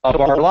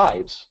of our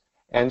lives.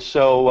 And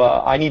so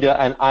I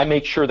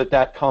make sure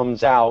that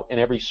comes out in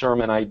every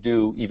sermon I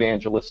do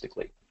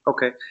evangelistically.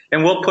 Okay.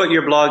 And we'll put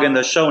your blog in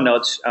the show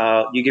notes.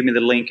 You give me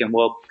the link, and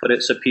we'll put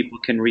it so people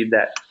can read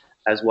that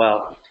as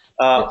well.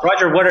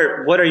 Roger,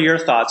 what are your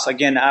thoughts?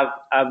 Again,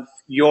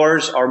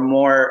 yours are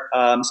more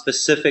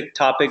specific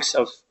topics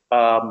of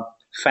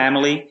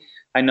family.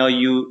 I know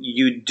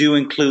you do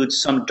include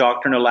some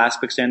doctrinal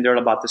aspects in there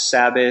about the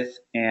Sabbath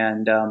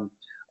and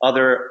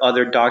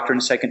other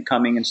doctrines, second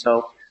coming, and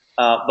so.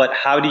 But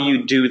how do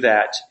you do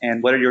that,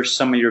 and what are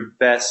some of your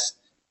best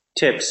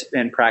tips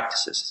and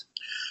practices?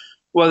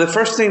 Well, the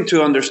first thing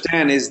to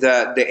understand is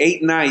that the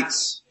 8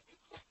 nights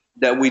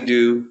that we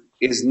do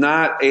is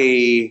not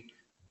a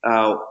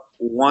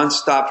one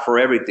stop for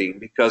everything,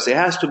 because it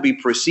has to be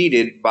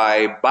preceded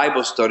by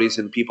Bible studies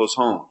in people's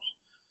homes.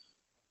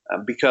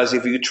 Because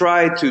if you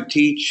try to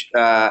teach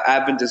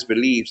Adventist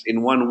beliefs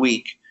in 1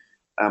 week,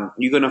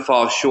 you're going to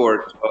fall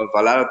short of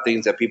a lot of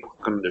things that people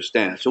can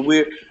understand. So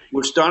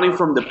we're starting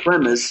from the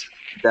premise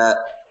that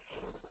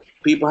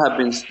people have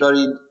been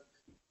studied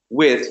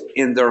with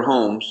in their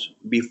homes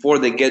before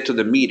they get to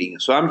the meeting.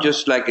 So I'm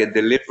just like a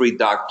delivery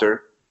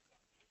doctor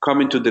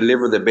coming to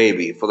deliver the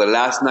baby. For the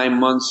last 9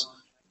 months,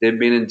 they've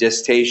been in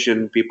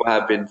gestation. People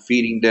have been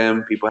feeding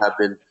them. People have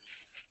been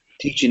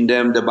teaching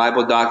them the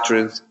Bible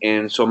doctrines.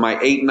 And so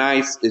my 8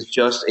 nights is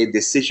just a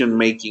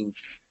decision-making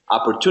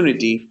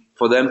opportunity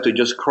for them to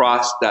just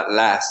cross that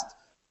last.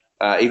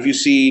 If you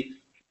see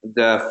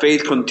the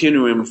faith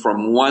continuum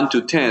from 1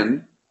 to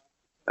 10,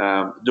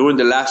 during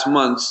the last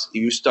months,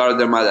 you start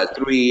them out at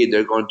 3,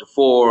 they're going to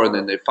 4, and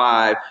then they're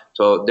 5.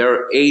 So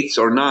they're 8s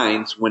or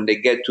 9s when they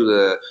get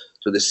to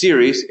the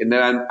series, and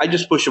then I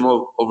just push them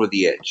over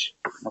the edge.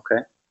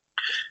 Okay.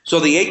 So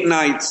the 8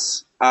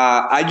 nights,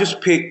 I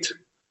just picked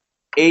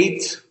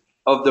 8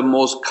 of the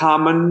most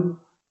common,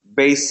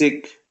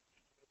 basic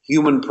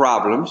human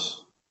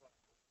problems,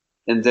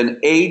 and then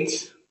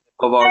 8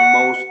 of our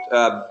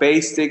most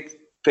basic,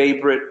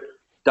 favorite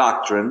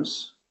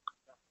doctrines.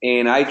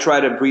 And I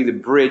try to be the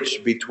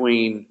bridge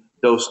between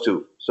those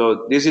two.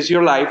 So this is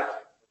your life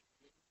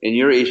and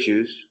your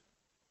issues,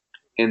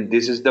 and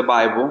this is the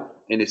Bible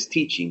and its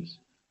teachings.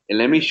 And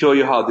let me show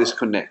you how this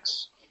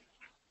connects.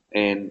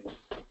 And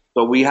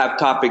so we have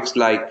topics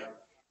like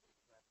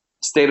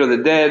state of the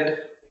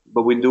dead,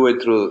 but we do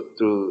it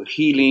through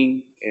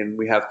healing. And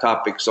we have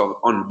topics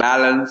on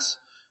balance,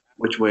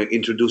 which will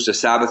introduce the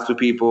Sabbath to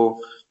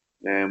people.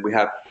 And we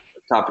have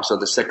topics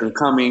of the second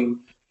coming,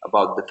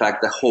 about the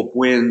fact that hope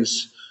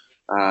wins.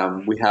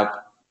 We have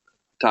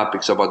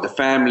topics about the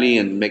family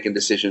and making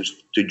decisions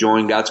to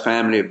join God's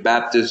family,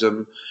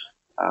 baptism,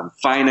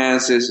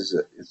 finances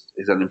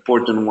is an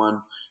important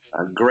one,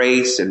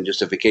 grace and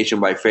justification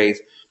by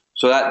faith.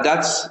 So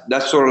that's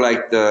sort of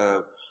like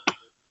the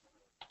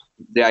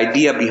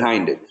idea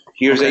behind it.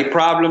 Here's 8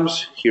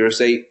 problems. Here's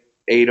 8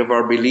 of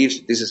our beliefs.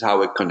 This is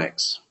how it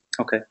connects.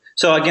 Okay.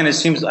 So again, it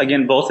seems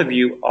both of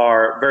you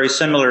are very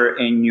similar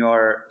in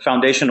your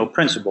foundational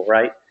principle,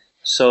 right?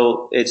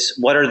 So it's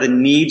what are the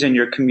needs in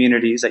your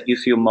communities that you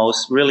feel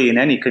most, really in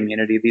any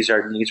community, these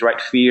are needs,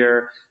 right?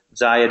 Fear,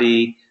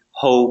 anxiety,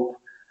 hope.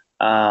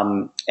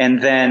 And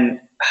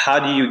then how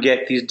do you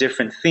get these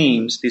different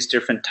themes, these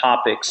different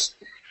topics,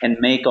 and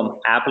make them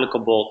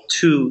applicable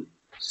to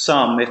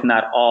some, if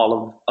not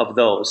all of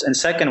those? And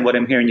second, what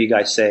I'm hearing you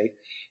guys say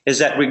is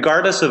that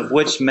regardless of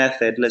which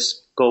method,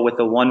 let's go with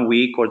the 1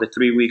 week or the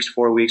 3 weeks,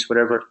 4 weeks,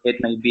 whatever it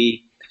may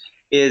be,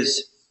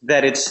 is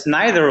that it's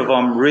neither of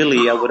them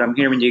really, what I'm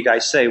hearing you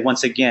guys say,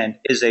 once again,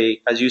 is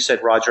as you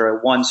said, Roger, a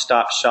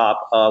one-stop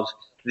shop of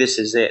this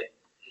is it.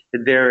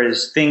 There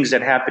is things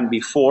that happen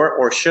before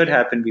or should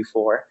happen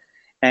before,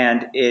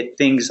 and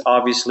things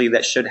obviously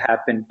that should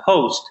happen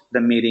post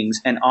the meetings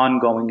and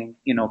ongoing,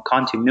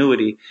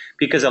 continuity,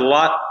 because a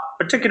lot,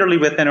 particularly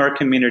within our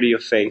community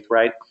of faith,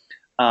 right?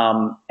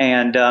 And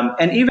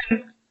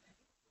even,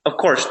 of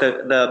course,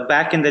 the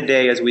back in the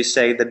day, as we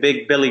say, the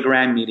big Billy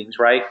Graham meetings,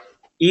 right?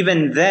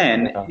 Even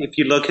then, if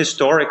you look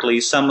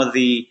historically, some of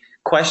the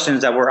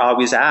questions that were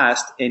always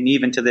asked, and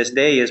even to this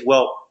day, is,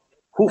 well,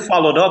 who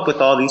followed up with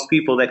all these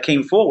people that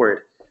came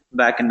forward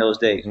back in those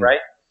days, right?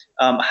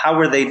 How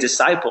were they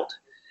discipled?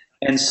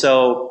 And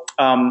so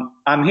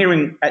I'm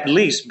hearing at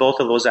least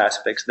both of those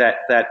aspects,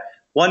 that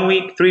 1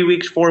 week, 3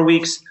 weeks, 4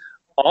 weeks,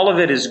 all of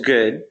it is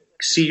good.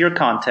 See your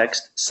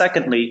context.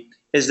 Secondly,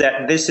 is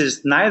that this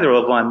is neither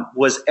of them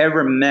was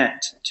ever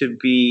meant to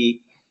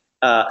be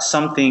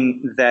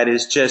something that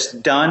is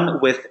just done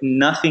with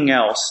nothing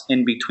else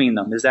in between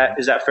them. Is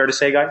that fair to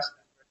say, guys?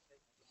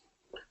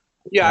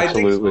 Yeah,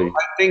 absolutely.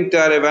 I think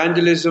that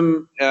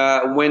evangelism,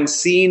 when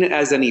seen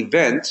as an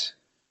event,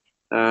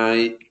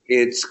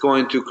 it's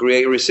going to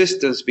create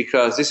resistance,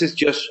 because this is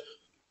just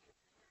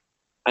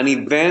an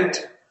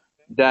event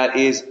that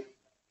is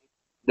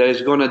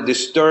going to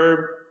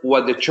disturb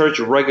what the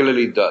church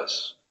regularly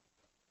does.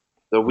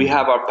 So we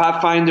have our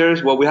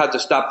Pathfinders. Well, we have to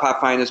stop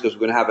Pathfinders because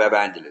we're going to have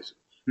evangelism.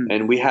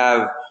 And we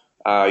have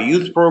our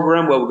youth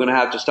program. Well, we're going to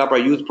have to stop our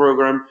youth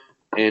program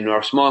and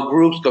our small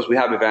groups because we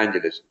have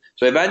evangelism.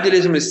 So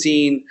evangelism is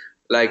seen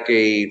like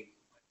an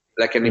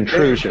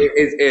intrusion.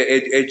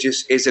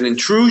 It's an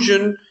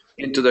intrusion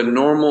into the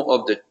normal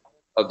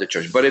of the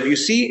church. But if you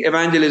see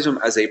evangelism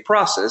as a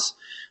process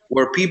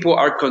where people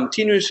are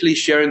continuously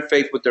sharing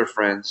faith with their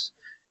friends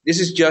this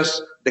is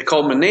just the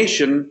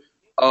culmination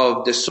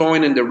of the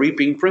sowing and the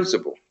reaping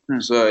principle.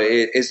 So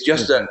it's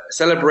just a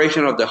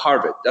celebration of the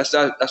harvest.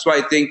 That's why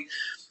I think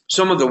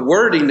some of the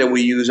wording that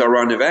we use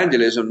around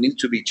evangelism needs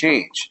to be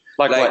changed.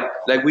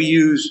 Like we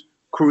use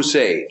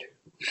crusade.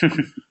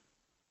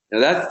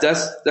 Now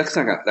that's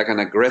like an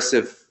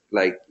aggressive,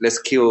 like, let's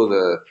kill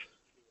the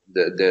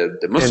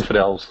Muslims.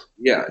 Infidels.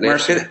 Yeah,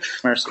 Mercy.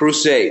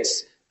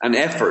 Crusades and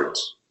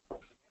efforts.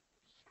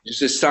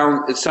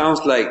 It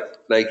sounds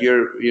like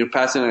you're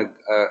passing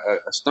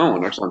a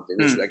stone or something.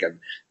 It's like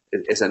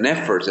it's an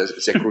effort.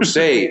 It's a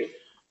crusade.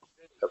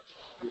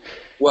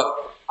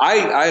 Well,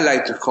 I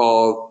like to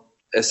call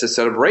it's a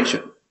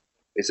celebration.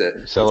 It's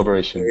a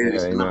celebration.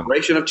 It's a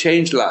celebration of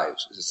changed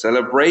lives. It's a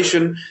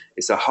celebration.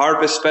 It's a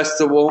harvest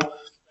festival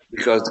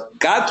because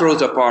God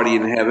throws a party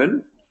in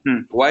heaven.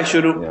 Why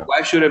should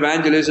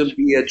evangelism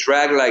be a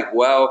drag? Like,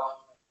 well,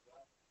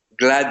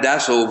 glad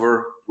that's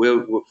over.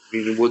 We'll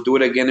do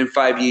it again in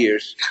 5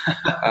 years.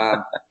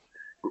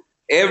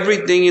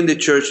 Everything in the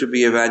church should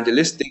be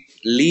evangelistic,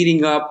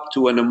 leading up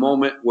to a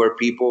moment where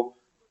people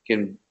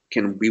can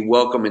be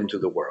welcome into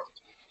the world.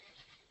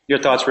 Your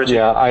thoughts, Richard?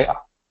 Yeah,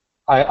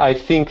 I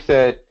think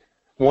that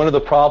one of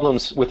the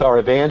problems with our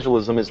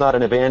evangelism is not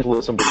an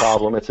evangelism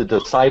problem, it's a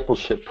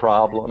discipleship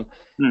problem.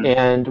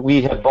 And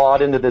we have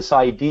bought into this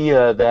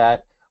idea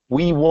that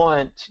we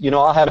want,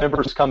 I'll have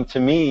members come to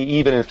me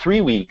even in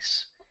 3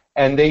 weeks,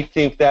 and they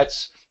think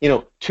that's,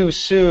 too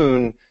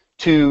soon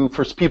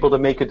for people to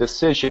make a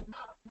decision.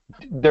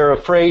 They're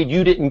afraid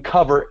you didn't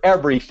cover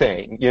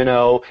everything,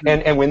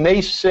 and when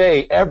they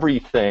say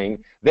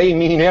everything, they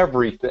mean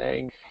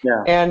everything.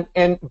 Yeah.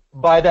 And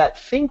by that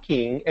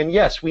thinking, and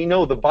yes, we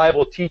know the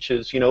Bible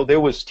teaches, there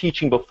was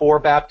teaching before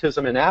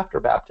baptism and after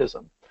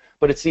baptism,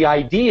 but it's the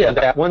idea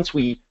that once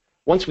we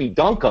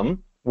dunk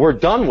them, we're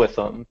done with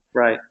them.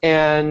 Right.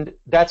 And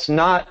that's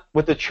not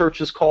what the church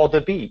is called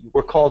to be.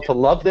 We're called to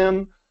love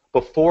them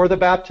before the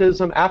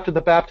baptism, after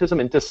the baptism,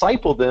 and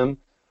disciple them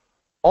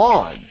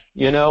on,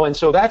 and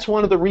so that's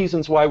one of the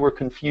reasons why we're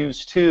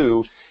confused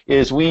too,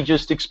 is we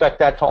just expect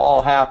that to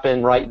all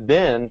happen right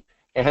then,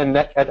 and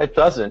that it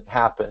doesn't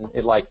happen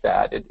like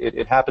that.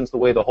 It happens the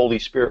way the Holy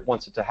Spirit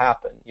wants it to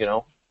happen,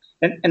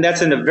 And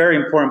that's a very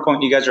important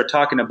point you guys are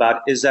talking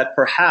about, is that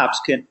perhaps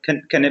can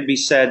it be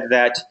said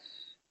that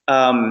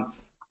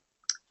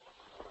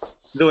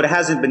though it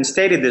hasn't been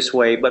stated this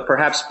way, but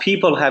perhaps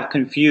people have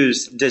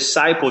confused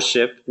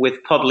discipleship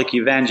with public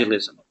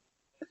evangelism.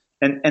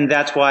 And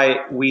that's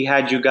why we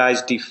had you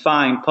guys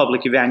define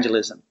public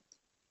evangelism.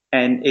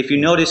 And if you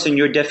notice in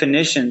your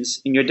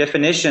definitions,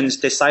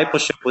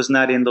 discipleship was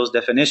not in those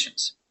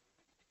definitions.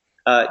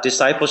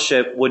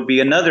 Discipleship would be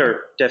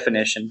another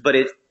definition, but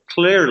it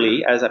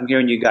clearly, as I'm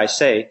hearing you guys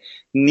say,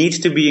 needs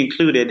to be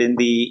included in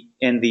the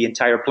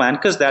entire plan,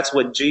 because that's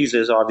what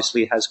Jesus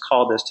obviously has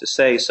called us to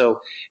say.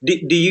 So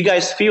do you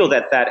guys feel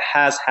that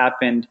has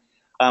happened?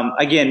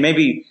 Again,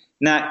 maybe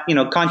not,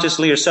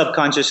 consciously or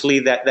subconsciously,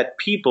 that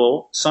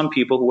some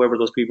people, whoever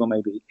those people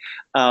may be,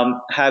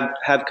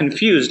 have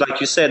confused. Like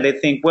you said, they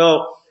think,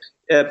 well,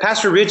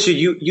 Pastor Richard,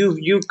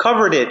 you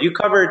covered it. You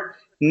covered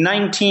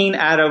 19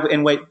 out of,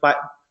 and wait, but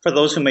for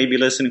those who may be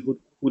listening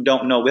who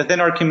don't know, within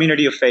our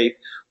community of faith,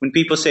 when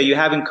people say you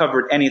haven't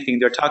covered anything,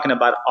 they're talking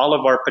about all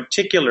of our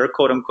particular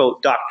quote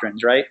unquote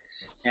doctrines, right?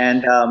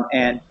 And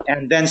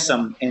then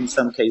some in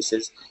some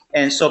cases.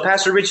 And so,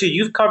 Pastor Richard,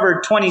 you've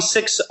covered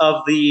 26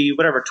 of the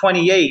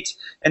 28.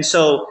 And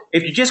so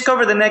if you just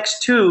cover the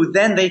next 2,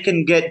 then they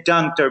can get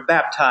dunked or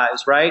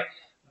baptized, right?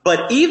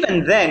 But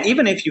even then,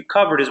 even if you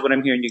covered, is what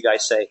I'm hearing you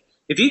guys say,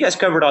 if you guys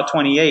covered all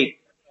 28,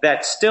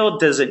 that still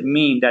doesn't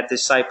mean that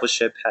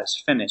discipleship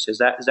has finished. Is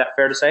that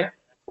fair to say?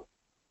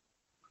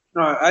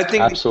 No, I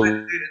think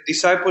absolutely.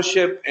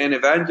 Discipleship and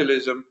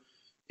evangelism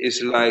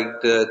is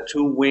like the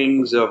 2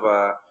 wings of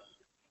a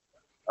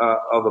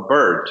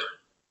bird.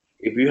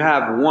 If you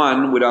have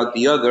one without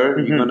the other,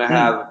 you're going to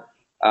have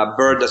a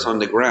bird that's on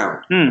the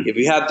ground. If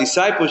you have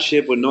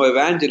discipleship with no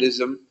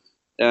evangelism,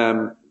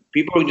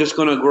 people are just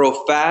going to grow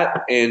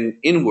fat and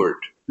inward.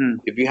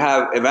 If you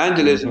have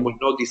evangelism with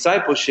no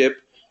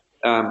discipleship,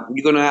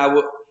 you're going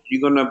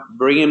to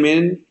bring them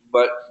in,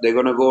 but they're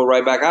going to go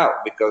right back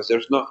out because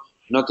there's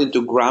nothing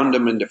to ground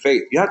them in the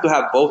faith. You have to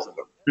have both of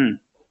them.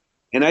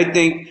 And I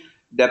think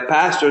that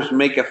pastors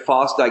make a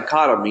false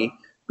dichotomy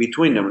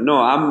between them.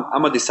 No,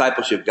 I'm a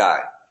discipleship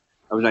guy.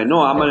 I was like,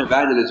 no, I'm an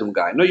evangelism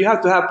guy. No, you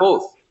have to have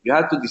both. You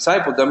have to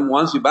disciple them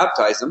once you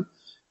baptize them,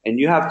 and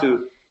you have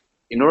to,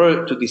 in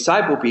order to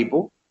disciple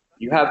people,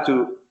 you have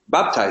to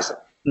baptize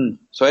them.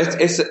 So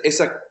it's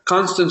a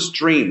constant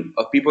stream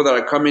of people that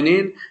are coming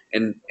in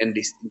and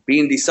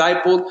being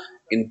discipled.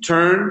 In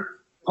turn,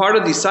 part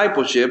of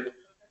discipleship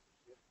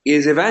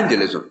is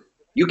evangelism.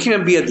 You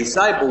can't be a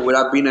disciple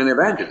without being an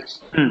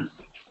evangelist.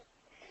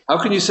 How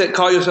can you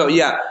call yourself?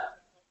 Yeah,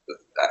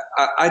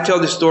 I tell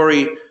this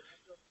story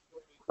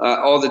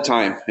all the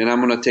time, and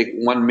I'm going to take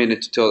 1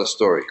 minute to tell the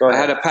story. I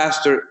had a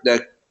pastor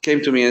that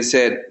came to me and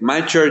said, my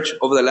church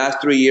over the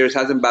last 3 years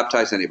hasn't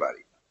baptized anybody.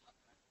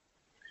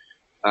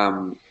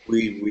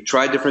 We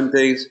tried different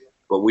things,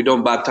 but we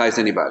don't baptize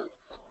anybody.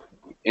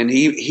 And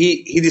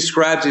he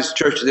describes his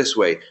church this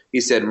way.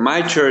 He said,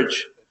 my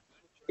church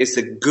is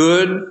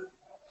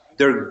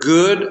they're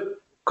good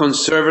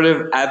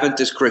conservative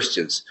Adventist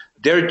Christians.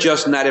 They're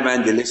just not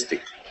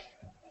evangelistic.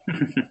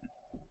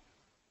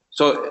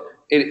 So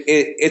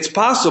it's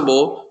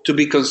possible to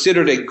be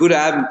considered a good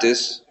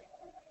Adventist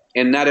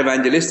and not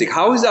evangelistic.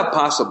 How is that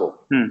possible?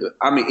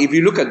 I mean, if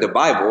you look at the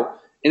Bible,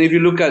 and if you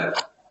look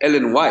at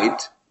Ellen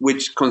White,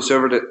 which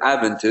conservative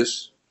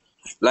Adventists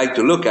like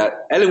to look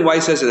at, Ellen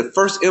White says that the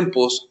first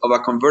impulse of a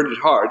converted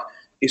heart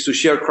is to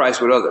share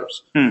Christ with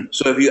others.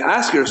 So if you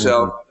ask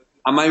yourself,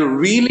 am I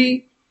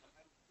really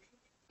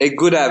a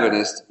good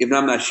Adventist if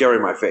I'm not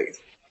sharing my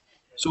faith?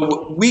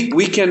 So we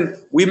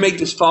make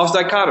this false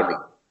dichotomy.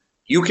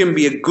 You can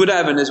be a good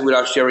Adventist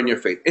without sharing your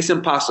faith. It's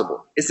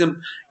impossible.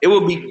 It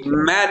would be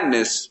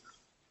madness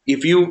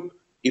if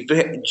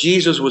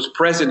Jesus was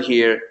present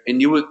here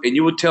and you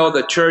would tell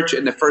the church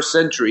in the first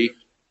century,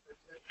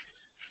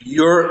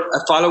 you're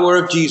a follower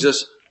of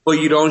Jesus, but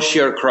you don't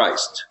share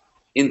Christ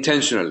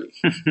intentionally.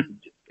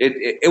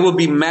 It would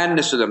be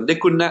madness to them. They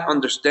could not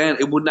understand.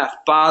 It would not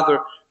father.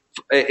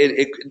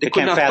 They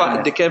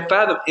can't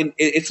fathom.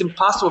 It's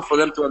impossible for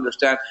them to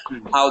understand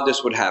how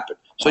this would happen.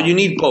 So you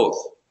need both.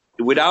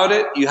 Without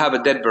it, you have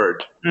a dead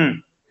bird.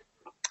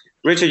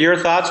 Richard, your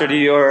thoughts, or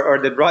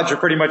did Roger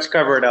pretty much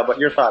cover it up? But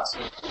your thoughts?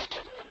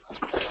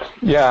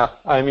 Yeah,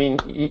 I mean,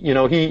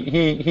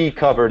 he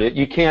covered it.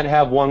 You can't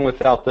have one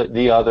without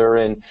the other,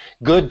 and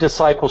good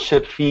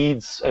discipleship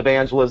feeds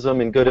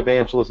evangelism, and good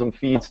evangelism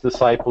feeds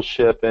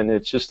discipleship, and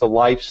it's just a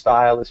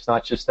lifestyle. It's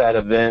not just that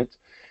event.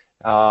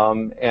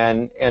 And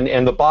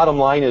the bottom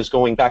line is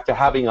going back to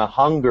having a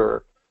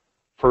hunger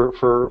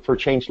for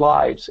changed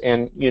lives.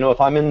 And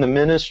if I'm in the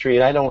ministry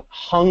and I don't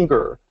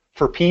hunger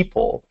for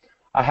people,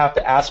 I have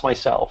to ask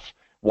myself,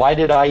 why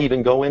did I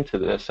even go into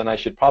this? And I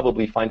should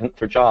probably find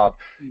another job.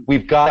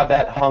 We've got to have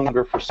that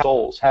hunger for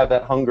souls, have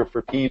that hunger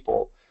for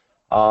people,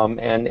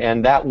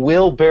 and that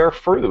will bear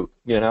fruit,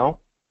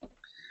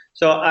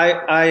 So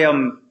I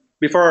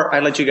before I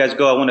let you guys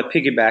go, I want to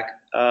piggyback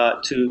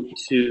to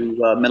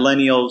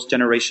millennials,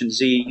 Generation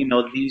Z.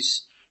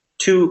 These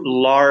two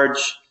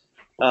large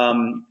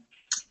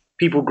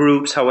people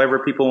groups, however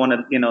people want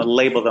to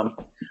label them.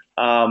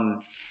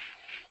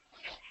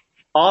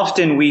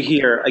 Often we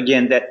hear,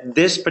 again, that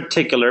this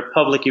particular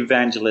public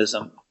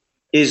evangelism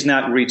is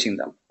not reaching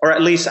them. Or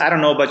at least, I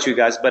don't know about you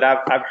guys, but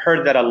I've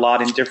heard that a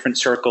lot in different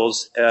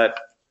circles.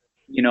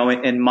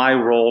 In my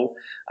role,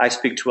 I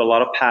speak to a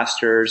lot of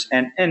pastors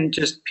and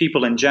just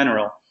people in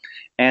general.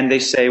 And they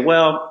say,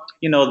 well,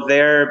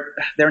 they're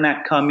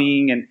not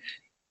coming, and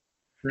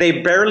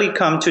they barely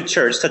come to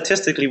church.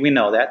 Statistically, we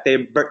know that.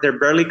 They're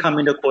barely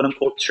coming to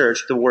quote-unquote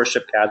church, the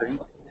worship gathering.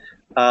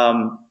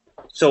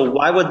 So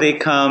why would they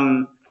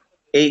come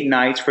 8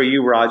 nights for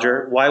you,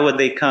 Roger? Why would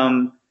they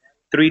come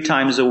 3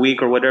 times a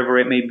week or whatever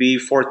it may be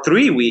for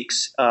 3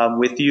 weeks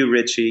with you,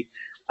 Richie?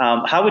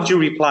 How would you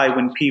reply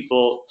when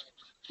people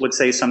would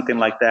say something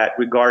like that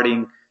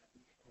regarding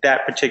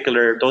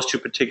those two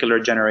particular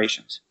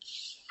generations?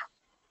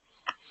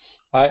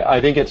 I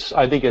think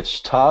it's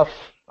tough.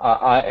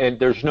 And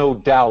there's no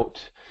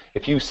doubt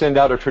if you send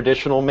out a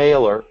traditional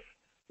mailer,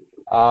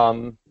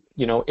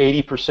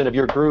 80% of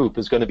your group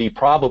is going to be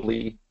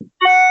probably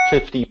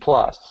 50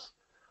 plus.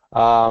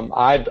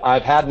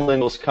 I've had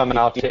millennials come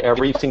out to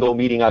every single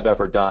meeting I've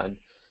ever done,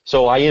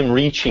 so I am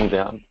reaching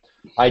them.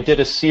 I did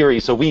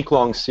a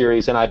week-long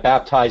series, and I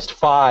baptized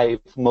 5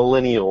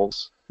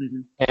 millennials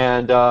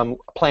and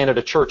planted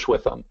a church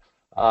with them.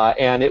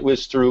 And it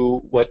was through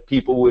what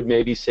people would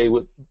maybe say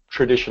with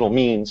traditional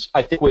means.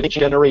 I think what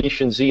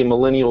Generation Z and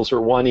millennials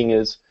are wanting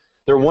is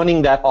they're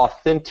wanting that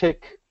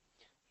authentic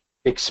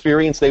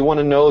experience. They want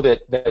to know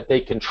that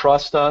they can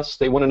trust us.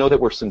 They want to know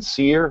that we're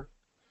sincere.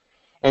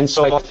 And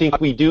so I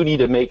think we do need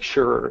to make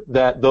sure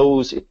that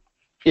those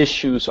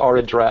issues are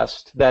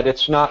addressed, that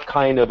it's not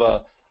kind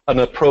of an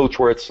approach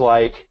where it's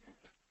like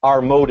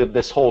our motive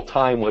this whole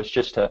time was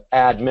just to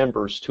add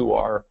members to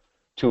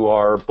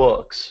our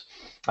books.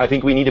 I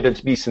think we need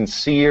to be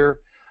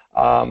sincere.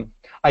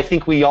 I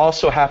think we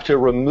also have to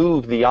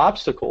remove the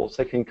obstacles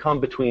that can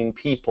come between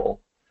people,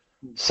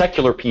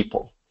 secular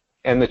people,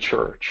 and the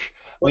church.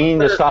 We need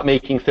to stop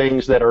making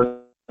things that are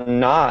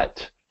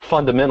not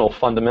fundamental.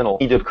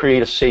 We need to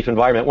create a safe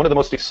environment. One of the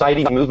most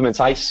exciting movements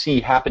I see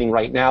happening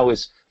right now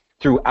is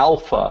through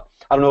Alpha.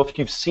 I don't know if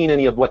you've seen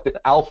any of what the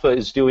Alpha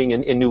is doing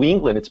in New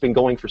England. It's been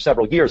going for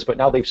several years, but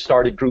now they've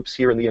started groups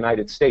here in the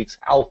United States,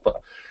 Alpha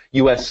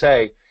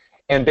USA.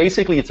 And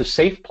basically, it's a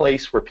safe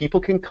place where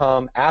people can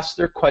come, ask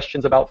their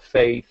questions about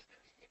faith,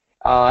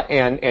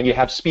 and you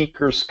have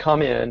speakers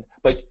come in.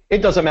 But it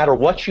doesn't matter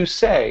what you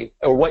say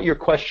or what your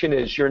question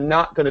is, you're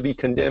not going to be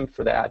condemned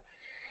for that.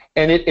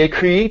 And it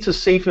creates a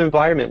safe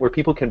environment where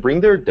people can bring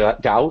their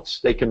doubts,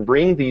 they can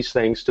bring these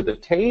things to the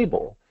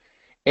table,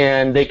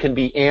 and they can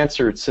be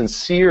answered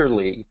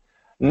sincerely,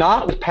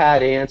 not with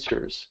pat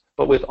answers,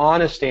 but with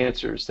honest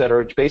answers that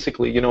are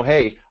basically,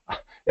 hey,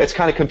 it's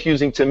kind of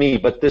confusing to me,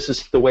 but this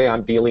is the way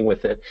I'm dealing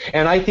with it.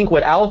 And I think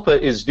what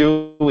Alpha is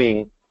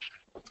doing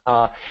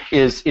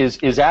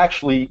is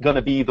actually going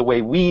to be the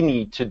way we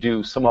need to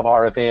do some of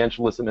our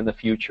evangelism in the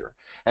future,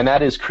 and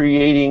that is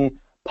creating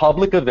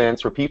public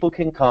events where people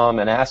can come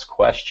and ask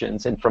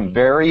questions, and from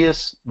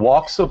various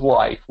walks of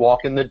life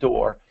walk in the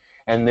door,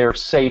 and they're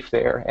safe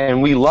there,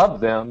 and we love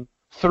them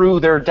through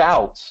their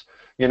doubts.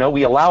 You know,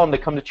 we allow them to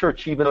come to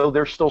church even though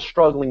they're still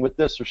struggling with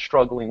this or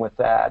struggling with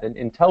that, and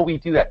until we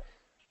do that,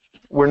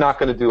 we're not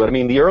going to do it. I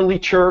mean, the early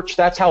church,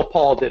 that's how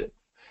Paul did it.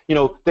 You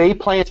know, they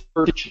planted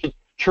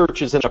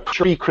churches in a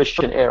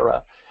pre-Christian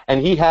era,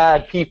 and he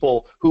had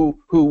people who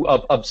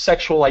of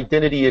sexual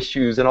identity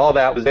issues and all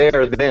that was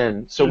there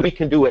then. So we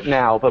can do it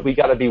now, but we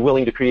got to be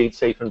willing to create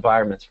safe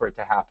environments for it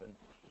to happen.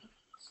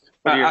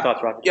 What are your thoughts,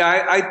 Roger?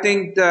 Yeah, I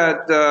think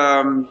that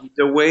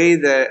the way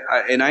that,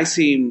 and I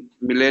see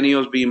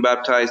millennials being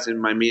baptized in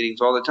my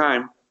meetings all the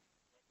time.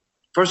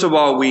 First of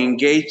all, we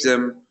engage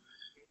them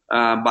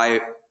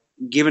by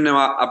giving them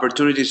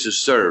opportunities to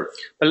serve.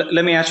 But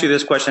let me ask you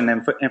this question,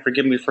 and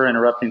forgive me for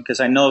interrupting, because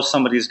I know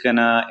somebody's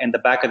gonna, in the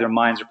back of their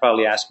minds, are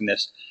probably asking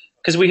this,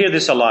 because we hear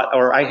this a lot,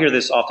 or I hear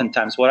this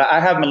oftentimes. Well, I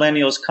have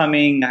millennials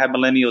coming,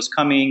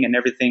 and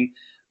everything.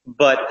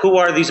 But who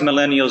are these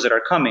millennials that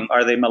are coming?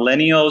 Are they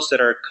millennials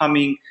that are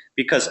coming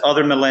because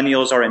other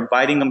millennials are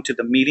inviting them to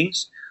the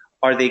meetings?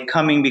 Are they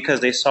coming because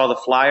they saw the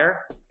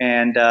flyer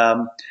and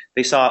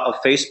they saw a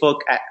Facebook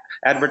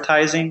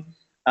advertising?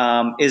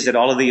 Is it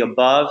all of the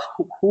above?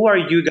 Who are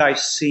you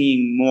guys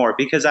seeing more?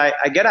 Because I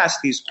get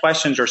asked these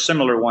questions or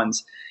similar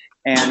ones.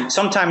 And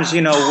sometimes,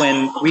 you know,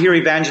 when we hear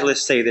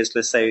evangelists say this,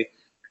 let's say,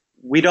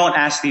 we don't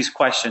ask these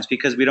questions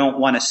because we don't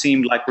want to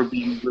seem like we're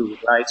being rude,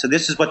 right? So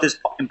this is what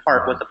in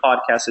part, what the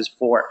podcast is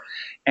for.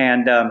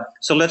 And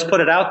so let's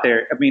put it out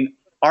there. I mean,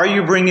 are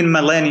you bringing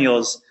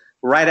millennials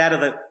right out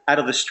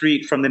of the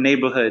street, from the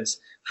neighborhoods,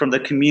 from the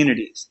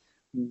communities?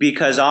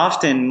 Because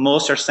often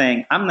most are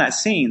saying, I'm not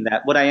seeing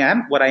that. What I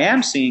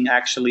am seeing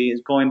actually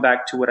is going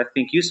back to what I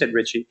think you said,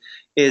 Richie,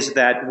 is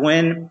that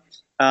when,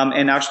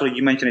 and actually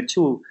you mentioned it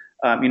too,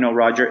 you know,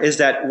 Roger, is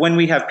that when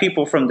we have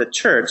people from the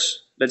church,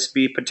 let's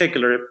be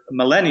particular,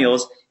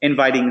 millennials,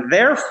 inviting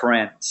their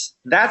friends,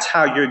 that's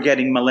how you're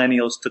getting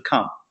millennials to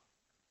come.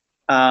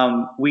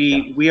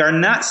 We are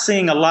not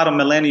seeing a lot of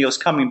millennials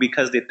coming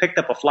because they picked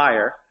up a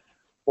flyer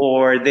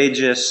or they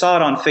just saw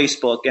it on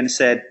Facebook and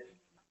said,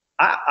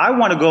 I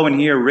want to go and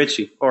hear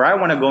Richie, or I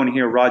want to go and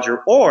hear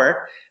Roger.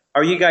 Or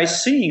are you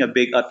guys seeing a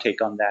big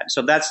uptake on that?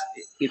 So that's,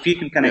 if you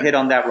can kind of hit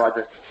on that,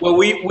 Roger. Well,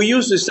 we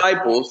use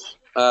Disciples,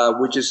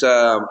 which is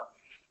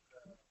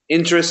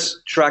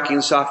interest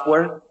tracking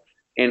software.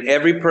 And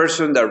every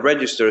person that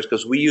registers,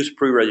 because we use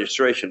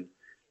pre-registration,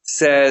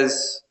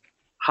 says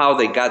how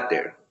they got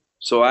there.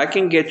 So I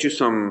can get you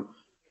some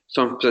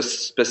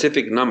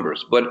specific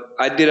numbers. But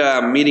I did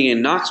a meeting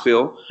in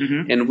Knoxville,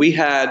 and we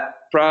had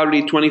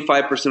probably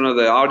 25% of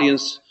the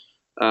audience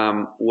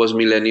was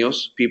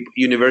millennials,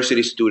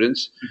 university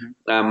students.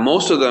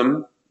 Most of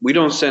them, we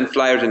don't send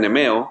flyers in the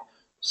mail,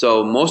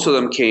 so most of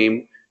them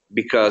came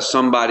because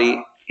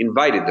somebody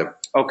invited them.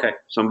 Okay.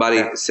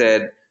 Somebody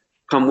said,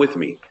 come with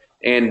me.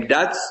 And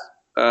that's,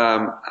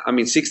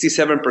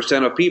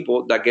 67% of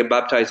people that get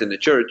baptized in the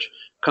church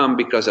come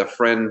because a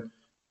friend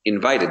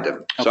invited them.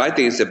 Okay. So I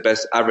think it's the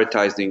best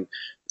advertising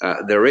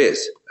there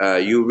is.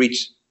 You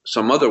reach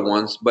some other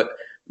ones, but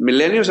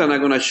millennials are not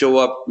going to show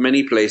up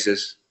many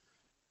places,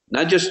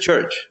 not just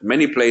church,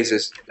 many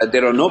places that they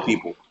don't know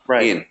people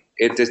in.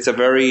 It's a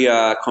very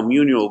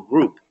communal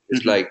group.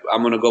 It's like,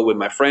 I'm going to go with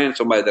my friend,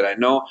 somebody that I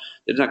know.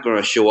 They're not going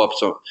to show up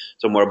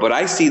somewhere. But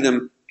I see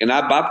them, and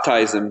I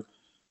baptize them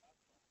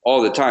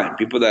all the time.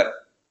 People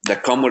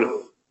that come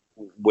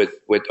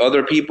with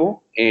other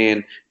people.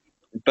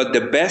 But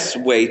the best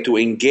way to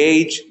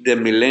engage the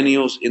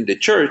millennials in the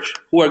church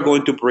who are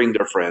going to bring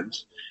their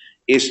friends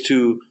is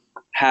to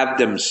have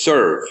them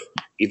serve.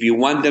 If you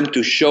want them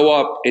to show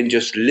up and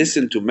just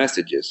listen to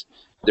messages,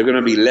 they're going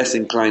to be less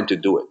inclined to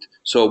do it.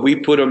 So we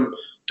put them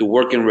to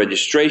work in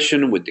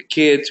registration with the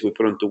kids. We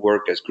put them to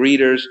work as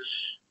greeters.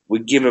 We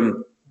give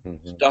them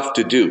stuff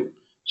to do,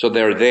 so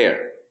they're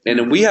there.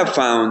 And we have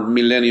found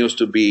millennials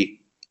to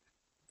be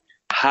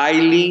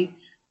highly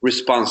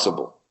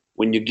responsible.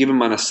 When you give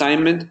them an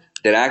assignment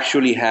that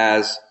actually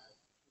has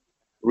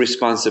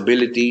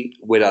responsibility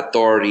with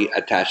authority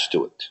attached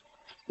to it.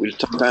 We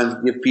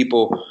sometimes give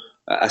people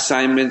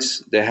assignments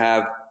that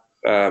have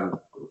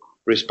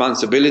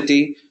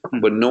responsibility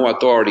but no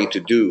authority to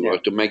do or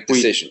to make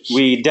decisions.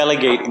 We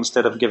delegate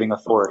instead of giving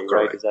authority,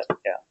 right? Is that,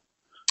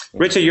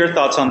 Richard, your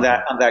thoughts on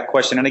that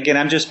question? And again,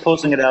 I'm just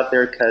posing it out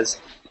there because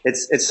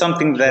it's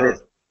something that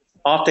is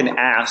often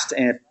asked,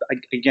 and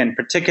again,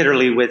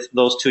 particularly with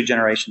those two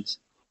generations.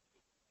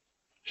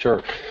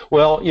 Sure.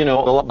 Well, you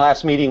know, the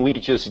last meeting we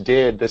just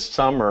did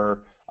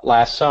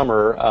last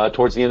summer,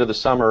 towards the end of the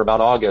summer,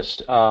 about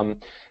August,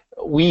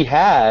 we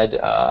had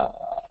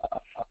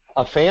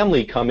a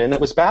family come in that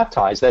was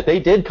baptized. That they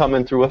did come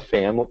in through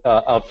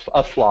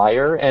a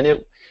flyer,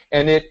 and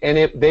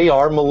and they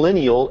are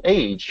millennial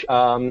age,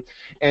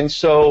 and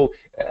so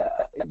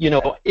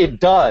it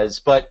does.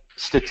 But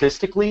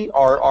statistically,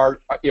 are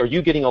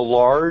you getting a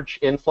large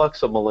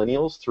influx of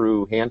millennials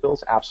through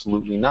handbills?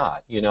 Absolutely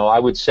not. I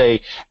would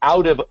say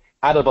out of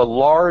a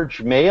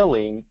large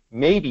mailing,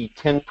 maybe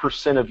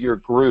 10% of your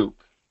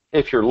group,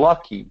 if you're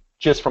lucky,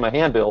 just from a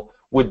handbill,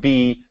 would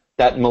be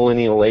that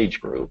millennial age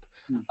group.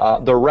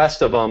 The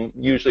rest of them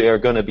usually are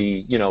going to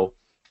be,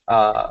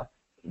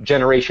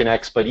 Generation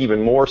X, but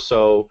even more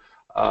so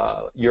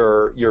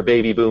your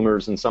baby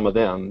boomers and some of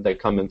them that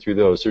come in through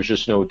those. There's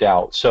just no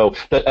doubt. So,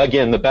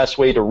 again, the best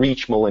way to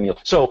reach millennials.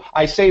 So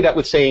I say that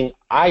with saying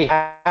I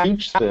have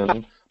reached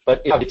them,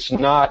 but it's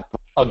not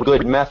a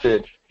good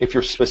method if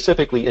you're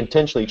specifically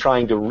intentionally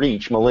trying to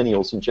reach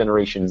millennials and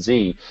Generation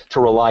Z to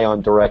rely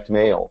on direct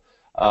mail.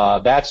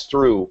 That's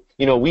through,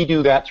 we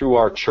do that through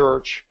our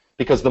church,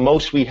 because the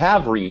most we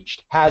have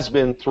reached has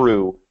been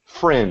through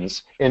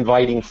friends,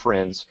 inviting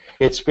friends.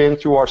 It's been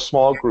through our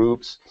small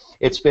groups.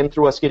 It's been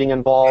through us getting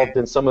involved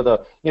in some of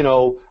the,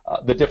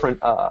 the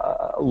different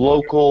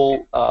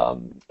local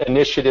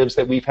initiatives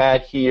that we've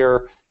had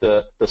here,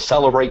 the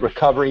Celebrate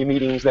Recovery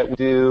meetings that we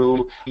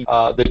do,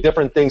 the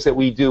different things that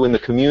we do in the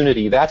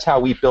community. That's how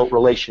we built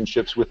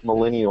relationships with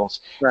millennials.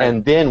 Right.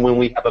 And then when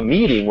we have a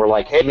meeting, we're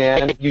like, hey,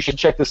 man, you should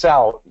check this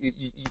out.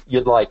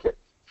 You'd like it.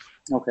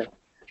 Okay.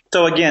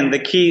 So again, the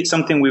key,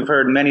 something we've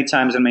heard many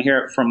times, and I hear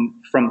it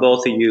from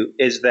both of you,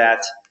 is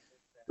that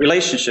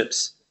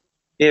relationships.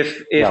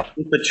 If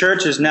the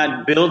church is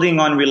not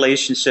building on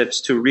relationships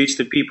to reach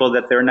the people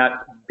that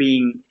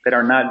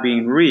are not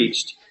being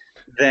reached,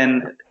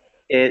 then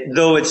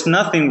though it's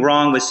nothing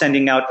wrong with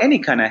sending out any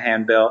kind of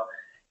handbill,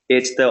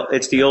 it's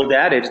the old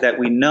adage that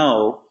we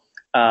know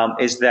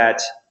is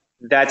that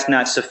that's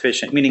not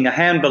sufficient. Meaning a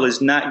handbill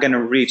is not going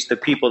to reach the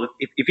people.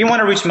 If you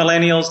want to reach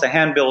millennials, the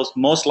handbills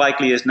most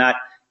likely is not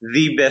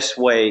the best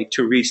way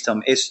to reach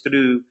them. It's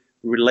through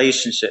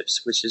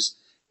relationships, which is,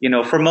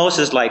 for most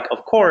is like,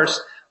 of course,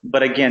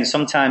 but again,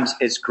 sometimes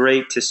it's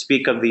great to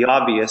speak of the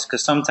obvious,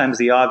 because sometimes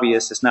the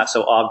obvious is not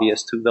so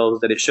obvious to those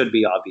that it should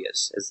be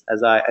obvious,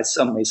 as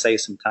some may say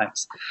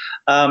sometimes.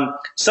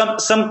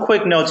 Some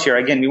quick notes here.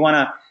 Again, we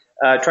want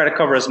to try to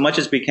cover as much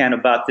as we can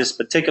about this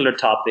particular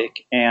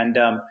topic, and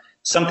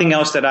something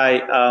else that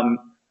I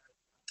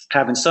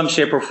have in some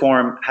shape or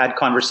form had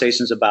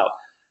conversations about.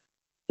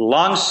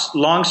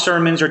 Long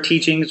sermons or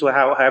teachings,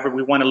 however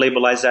we want to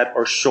labelize that,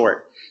 or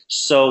short.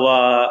 So,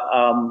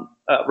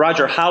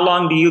 Roger, how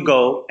long do you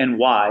go and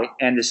why?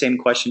 And the same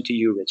question to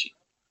you, Richie.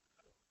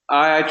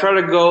 I try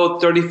to go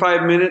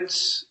 35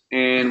 minutes,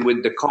 and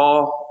with the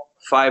call,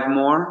 5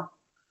 more.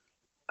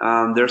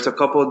 There's a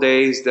couple of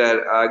days that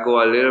I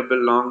go a little bit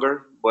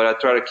longer, but I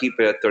try to keep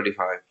it at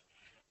 35.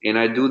 And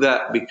I do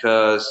that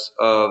because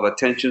of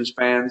attention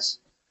spans.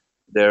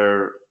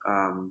 They're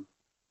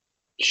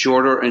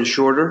shorter and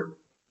shorter.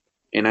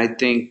 And I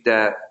think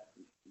that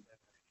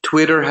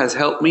Twitter has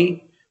helped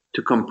me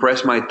to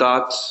compress my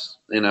thoughts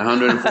in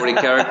 140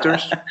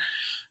 characters.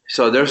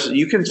 So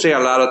you can say a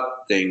lot of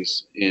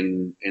things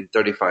in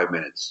 35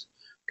 minutes.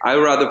 I'd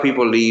rather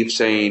people leave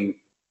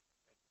saying,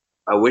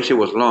 I wish it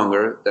was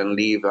longer, than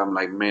leave, I'm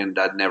like, man,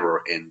 that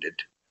never ended.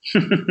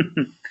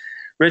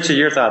 Richard,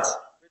 your thoughts?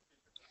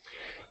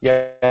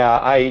 Yeah,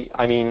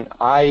 I mean,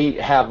 I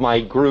have my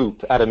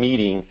group at a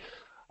meeting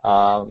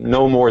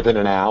no more than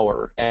an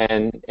hour,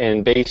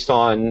 and based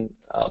on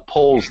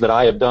polls that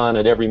I have done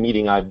at every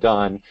meeting I've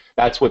done,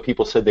 that's what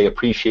people said they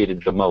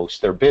appreciated the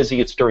most. They're busy,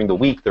 it's during the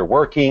week, they're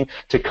working.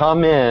 To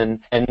come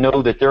in and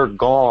know that they're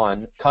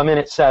gone, come in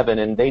at 7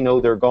 and they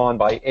know they're gone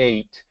by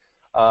 8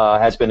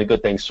 has been a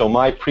good thing. So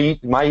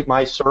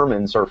my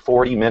sermons are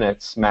 40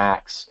 minutes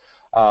max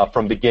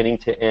from beginning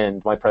to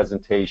end, my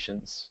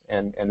presentations,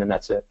 and then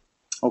that's it.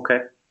 Okay.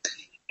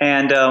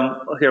 And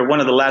here, one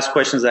of the last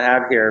questions I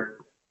have here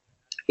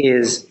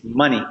is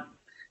money.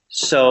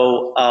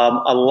 So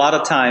a lot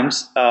of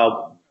times,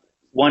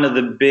 one of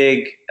the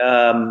big,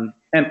 and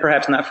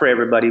perhaps not for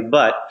everybody,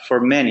 but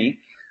for many,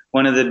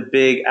 one of the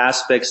big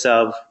aspects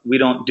of we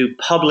don't do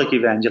public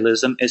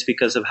evangelism is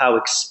because of how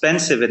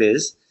expensive it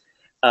is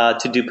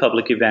to do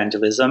public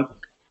evangelism.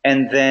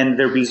 And then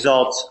the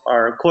results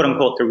are, quote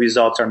unquote, the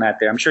results are not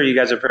there. I'm sure you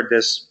guys have heard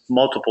this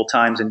multiple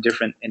times in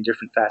different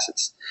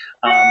facets,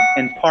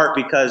 in part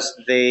because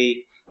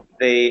they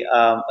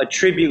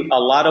attribute a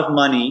lot of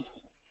money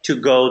to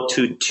go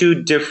to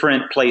 2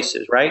 different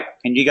places, right?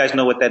 And you guys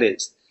know what that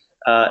is.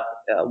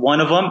 One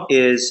of them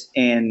is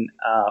in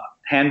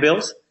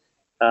handbills,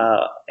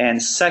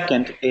 and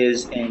second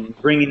is in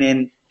bringing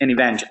in an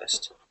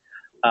evangelist.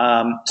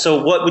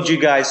 So what would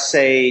you guys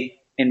say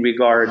in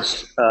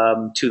regards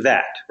to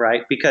that,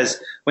 right?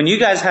 Because when you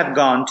guys have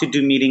gone to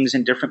do meetings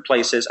in different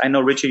places, I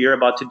know, Richard, you're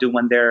about to do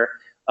one there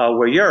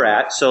where you're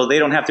at, so they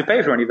don't have to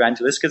pay for an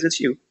evangelist because it's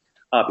you,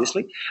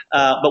 obviously.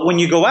 But when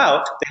you go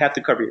out, they have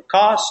to cover your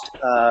cost,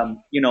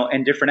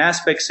 and different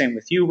aspects. Same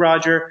with you,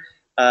 Roger.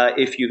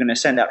 If you're going to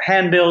send out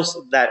handbills,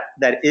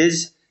 that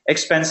is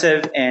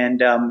expensive,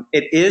 and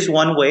it is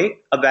one way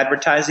of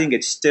advertising.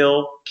 It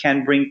still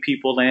can bring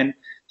people in.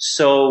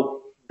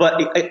 So,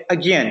 But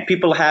again,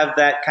 people have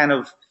that kind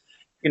of,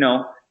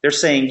 they're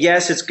saying,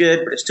 yes, it's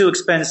good, but it's too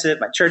expensive.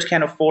 My church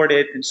can't afford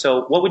it. And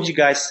so what would you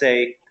guys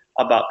say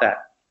about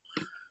that?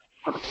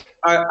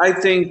 I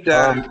think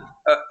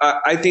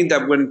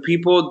that when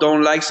people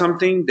don't like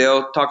something,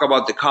 they'll talk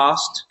about the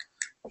cost.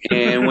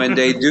 And when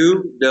they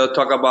do, they'll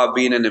talk about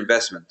being an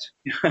investment.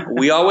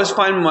 We always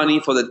find money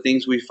for the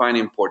things we find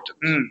important.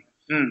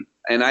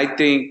 And I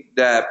think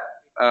that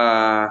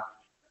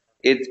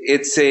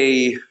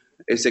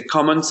it's a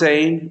common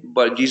saying,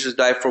 but Jesus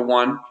died for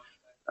one.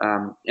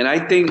 And I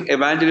think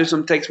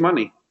evangelism takes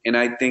money. And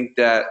I think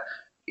that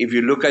if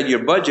you look at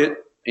your budget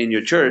in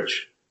your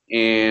church,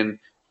 and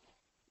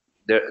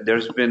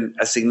there's been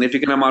a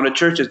significant amount of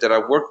churches that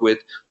I've worked with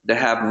that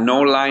have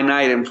no line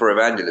item for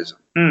evangelism,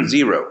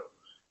 zero.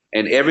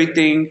 And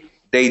everything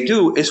they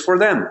do is for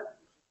them.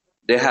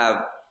 They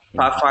have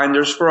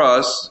Pathfinders for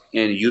us,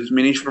 and youth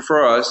ministry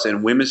for us,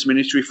 and women's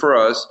ministry for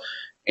us,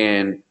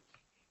 and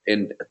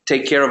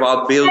take care of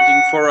our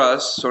building for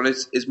us. So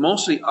it's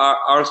mostly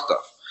our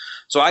stuff.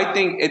 So I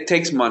think it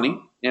takes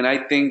money, and I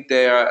think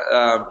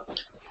I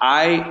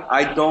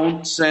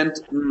don't send.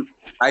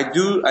 I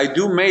do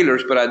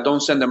mailers, but I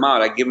don't send them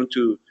out. I give them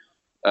to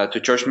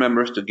church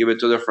members to give it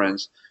to their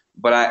friends.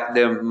 But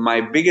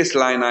my biggest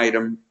line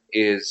item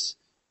is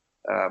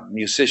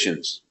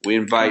musicians. We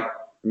invite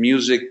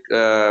music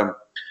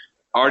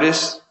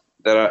artists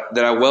that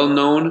are well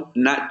known,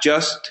 not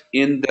just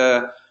in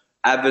the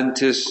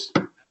Adventist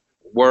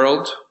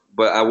world,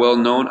 but are well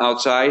known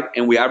outside.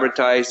 And we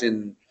advertise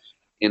in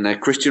a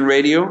Christian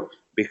radio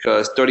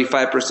because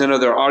 35%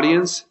 of their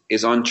audience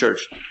is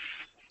unchurched.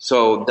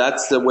 So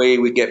that's the way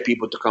we get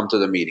people to come to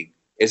the meeting.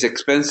 It's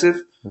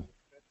expensive,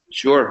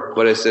 sure,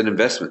 but it's an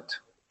investment.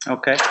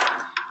 Okay.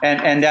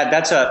 And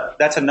that's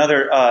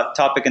another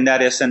topic in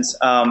that essence.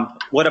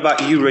 What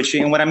about you,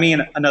 Richie? And what I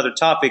mean another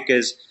topic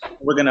is,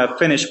 we're going to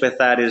finish with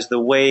that, is the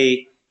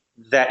way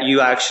that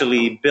you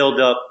actually build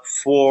up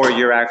for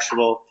your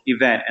actual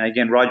event. And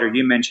again, Roger,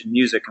 you mentioned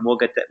music, and we'll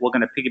get that. We're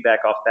going to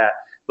piggyback off that.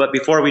 But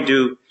before we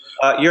do,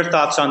 your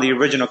thoughts on the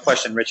original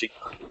question, Richie?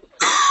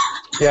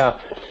 Yeah,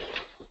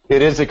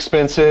 it is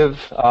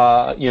expensive.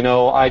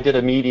 I did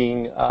a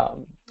meeting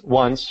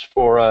once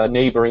for a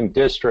neighboring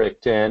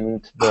district,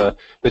 and the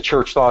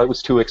church thought it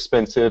was too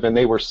expensive, and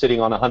they were sitting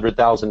on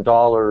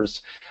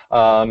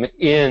 $100,000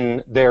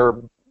 in their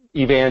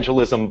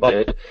evangelism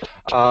budget,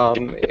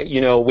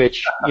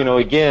 which,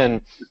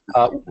 again,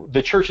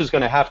 the church is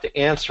going to have to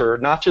answer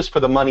not just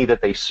for the money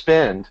that they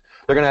spend,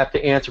 they're going to have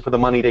to answer for the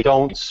money they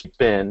don't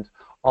spend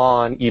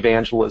on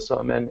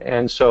evangelism.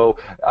 And so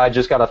I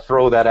just got to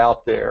throw that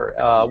out there.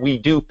 We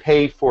do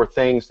pay for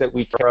things that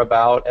we care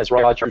about, as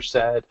Roger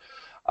said.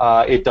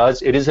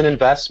 It is an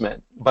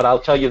investment, but I'll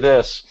tell you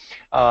this,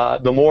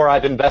 the more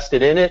I've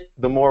invested in it,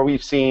 the more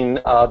we've seen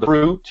the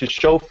fruit to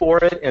show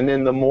for it, and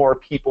then the more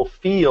people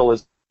feel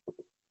is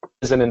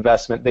an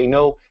investment. They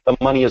know the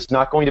money is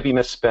not going to be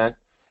misspent,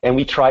 and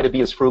we try to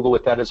be as frugal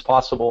with that as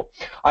possible.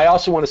 I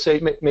also want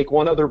to make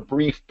one other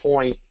brief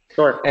point,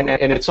 sure. and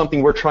it's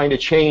something we're trying to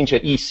change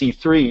at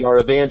EC3, our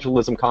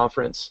evangelism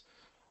conference.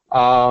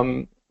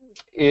 I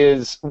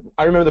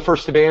remember the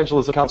first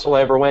evangelism council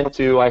I ever went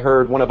to, I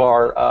heard one of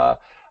our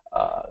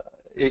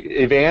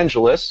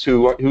evangelists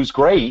who's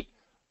great,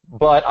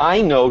 but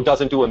I know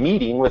doesn't do a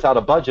meeting without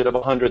a budget of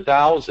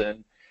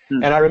 $100,000.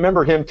 And I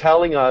remember him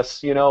telling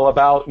us,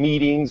 about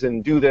meetings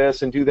and do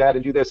this and do that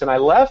and do this. And I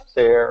left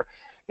there,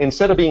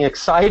 instead of being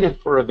excited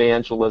for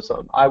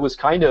evangelism, I was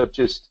kind of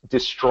just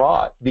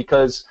distraught,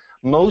 because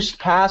most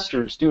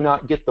pastors do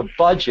not get the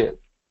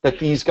budget that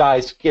these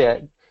guys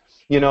get.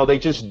 They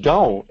just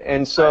don't.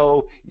 And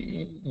so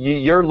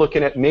you're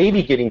looking at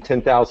maybe getting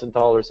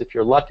 $10,000 if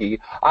you're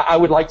lucky. I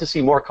would like to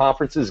see more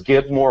conferences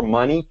give more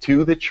money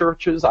to the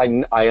churches.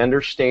 I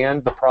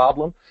understand the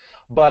problem.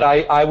 But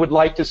I would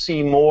like to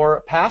see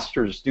more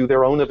pastors do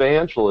their own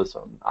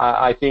evangelism.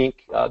 I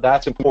think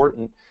that's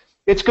important.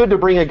 It's good to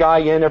bring a guy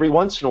in every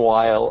once in a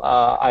while.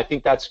 I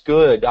think that's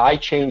good. I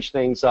change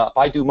things up.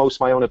 I do most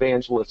of my own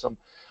evangelism.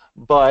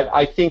 But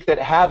I think that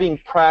having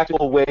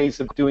practical ways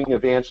of doing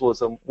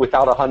evangelism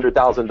without a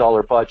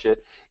 $100,000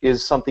 budget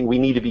is something we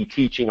need to be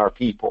teaching our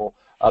people.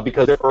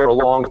 Because for a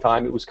long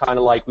time it was kind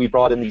of like we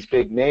brought in these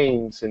big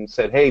names and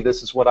said, hey,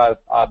 this is what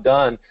I've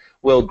done.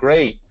 Well,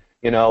 great.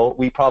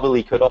 We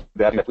probably could do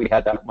that if we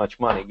had that much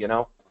money,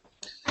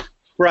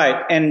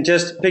 Right, and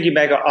just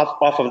piggyback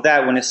off of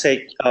that, when it's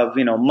sake of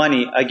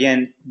money,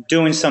 again,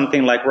 doing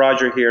something like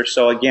Roger here.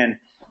 So again,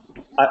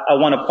 I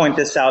want to point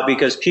this out,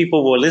 because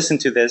people will listen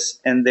to this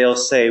and they'll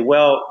say,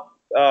 well,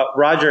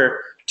 Roger,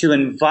 to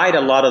invite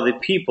a lot of the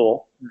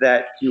people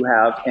that you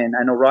have, and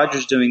I know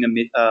Roger's doing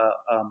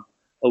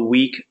a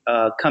week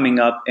coming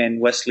up in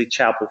Wesley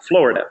Chapel,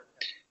 Florida,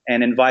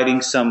 and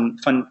inviting some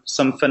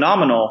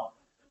phenomenal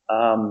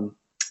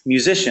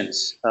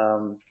musicians.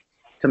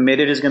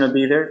 Committed is going to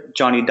be there.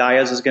 Johnny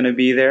Diaz is going to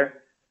be there.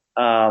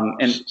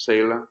 And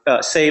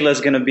Selah is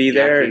going to be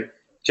there.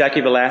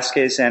 Jackie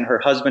Velasquez and her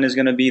husband is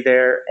going to be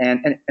there.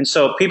 And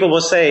so people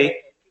will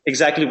say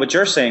exactly what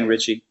you're saying,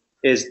 Richie.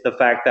 is the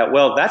fact that,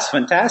 well, that's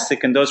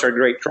fantastic and those are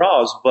great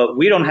draws, but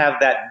we don't have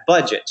that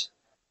budget.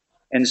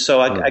 And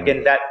so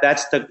again,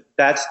 that's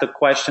the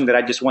question that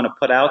I just want to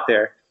put out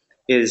there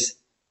is,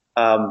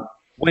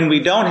 when we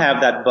don't have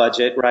that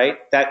budget, right,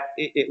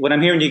 what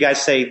I'm hearing you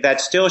guys say, that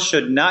still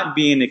should not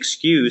be an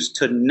excuse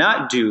to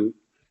not do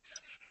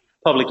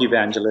public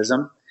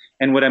evangelism.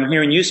 And what I'm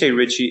hearing you say,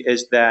 Richie,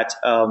 is that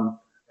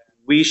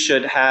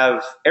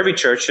every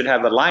church should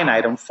have a line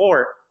item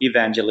for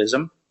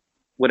evangelism,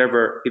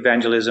 whatever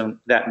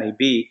evangelism that may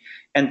be.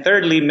 And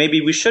thirdly,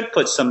 maybe we should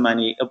put some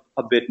money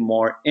a bit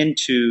more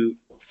into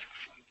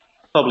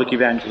public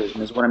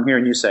evangelism, is what I'm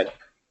hearing you say.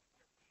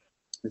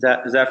 Is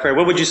that fair?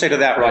 What would you say to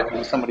that, Roger,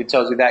 when somebody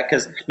tells you that?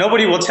 Because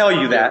nobody will tell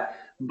you that.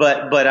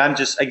 But I'm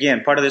just,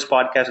 again, part of this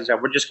podcast is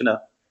that we're just going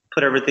to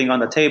put everything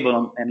on the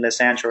table and let's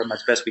answer them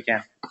as best we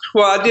can.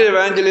 Well, I did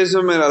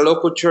evangelism in a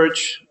local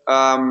church.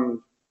 I've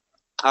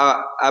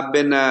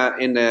been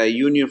in a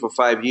union for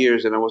 5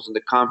 years, and I was in the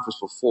conference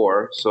for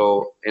 4.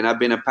 And I've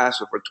been a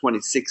pastor for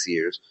 26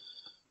 years.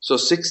 So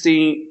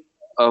 16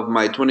 of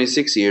my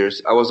 26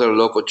 years, I was at a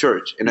local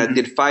church, and I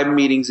did 5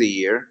 meetings a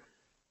year,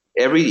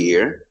 every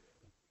year.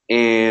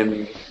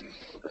 And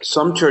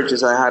some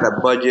churches, I had a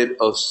budget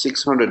of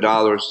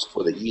 $600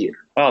 for the year.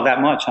 Oh,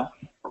 that much, huh?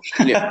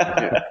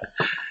 Yeah.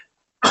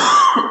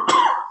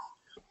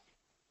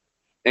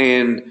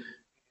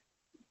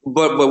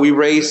 But we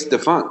raised the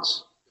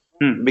funds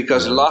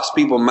because lost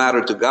people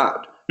matter to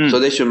God. So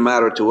they should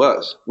matter to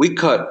us. We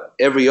cut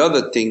every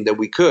other thing that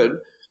we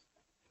could.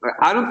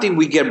 I don't think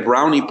we get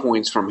brownie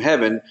points from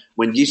heaven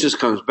when Jesus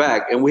comes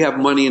back and we have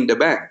money in the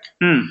bank.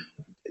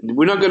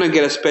 We're not going to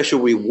get a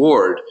special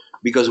reward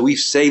because we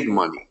saved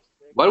money.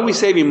 What are we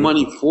saving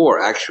money for,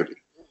 actually?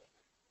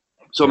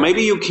 So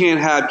maybe you can't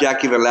have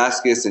Jackie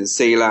Velasquez and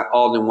Selah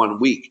all in 1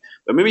 week,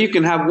 but maybe you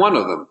can have one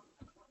of them.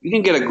 You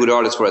can get a good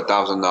artist for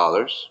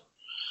 $1,000.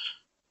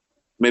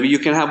 Maybe you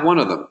can have one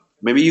of them.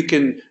 Maybe you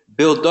can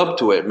build up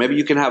to it. Maybe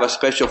you can have a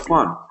special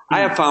fund. I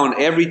have found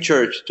every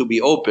church to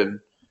be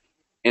open,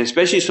 and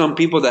especially some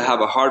people that have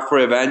a heart for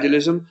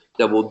evangelism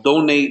that will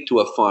donate to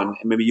a fund,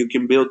 and maybe you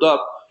can build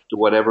up to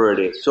whatever it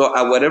is. So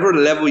at whatever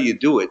level you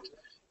do it,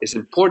 it's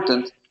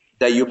important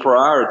that you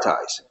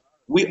prioritize.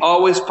 We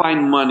always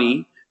find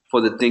money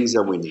for the things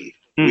that we need.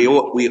 We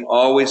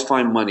always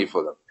find money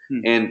for them.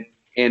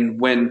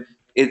 And when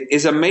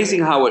it's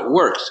amazing how it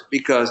works,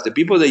 because the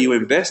people that you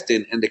invest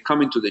in and they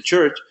come into the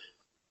church,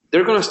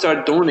 they're going to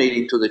start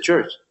donating to the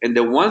church. And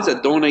the ones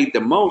that donate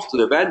the most to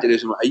the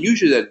evangelism are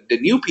usually the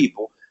new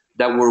people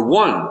that were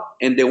won,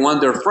 and they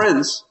want their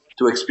friends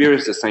to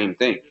experience the same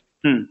thing.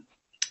 Yeah.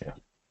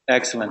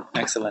 Excellent.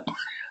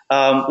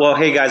 Well,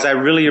 hey guys, I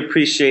really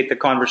appreciate the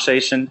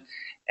conversation,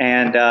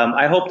 and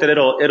I hope that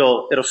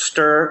it'll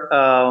stir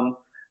a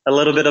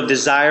little bit of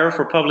desire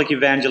for public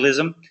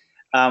evangelism.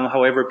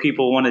 However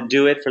people want to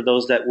do it, for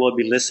those that will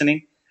be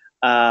listening.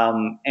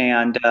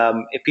 And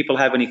if people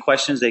have any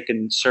questions, they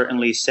can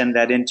certainly send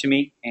that in to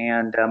me,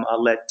 and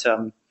I'll let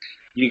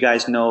you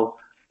guys know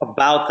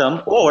about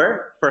them,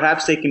 or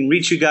perhaps they can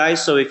reach you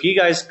guys. So if you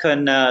guys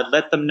can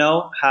let them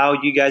know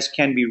how you guys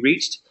can be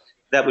reached,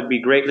 that would be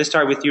great. Let's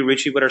start with you,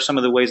 Richie. What are some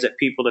of the ways that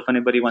people, if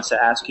anybody wants to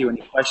ask you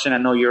any question, I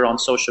know you're on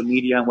social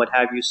media and what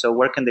have you, so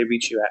where can they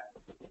reach you at?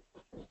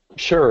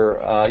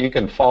 Sure. You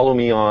can follow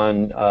me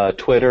on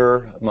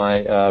Twitter,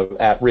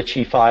 at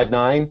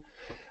Richie59,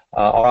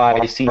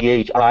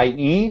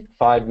 RICHIE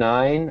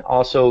 59.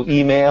 Also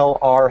email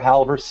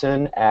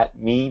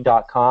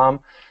rhalverson@me.com.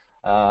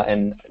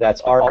 And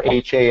that's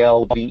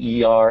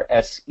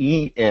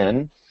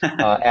RHALVERSEN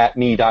at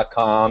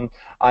me.com.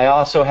 I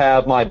also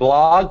have my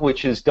blog,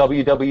 which is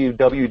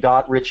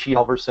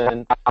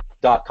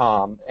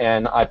www.richiehalverson.com,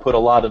 and I put a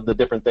lot of the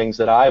different things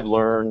that I've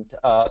learned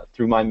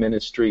through my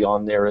ministry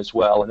on there as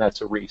well, and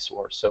that's a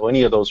resource. So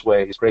any of those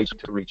ways, great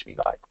to reach me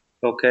by.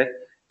 Okay.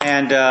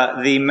 And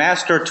the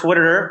master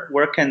Twitterer,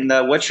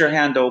 what's your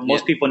handle?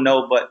 Most people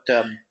know, but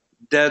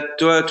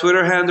the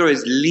Twitter handle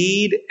is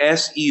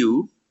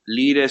LeadSU.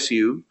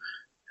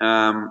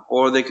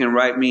 Or they can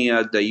write me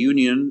at the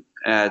union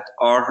at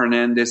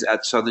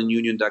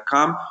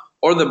rhernandez@southernunion.com,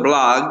 or the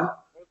blog,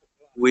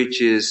 which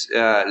is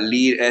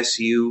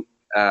leadsu.org.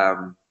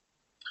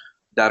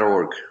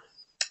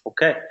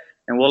 Okay.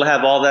 And we'll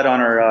have all that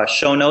on our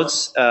show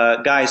notes.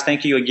 Guys,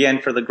 thank you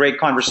again for the great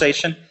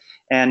conversation.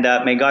 And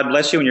may God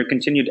bless you in your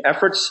continued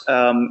efforts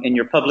in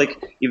your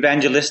public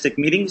evangelistic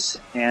meetings.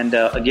 And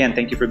again,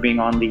 thank you for being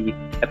on the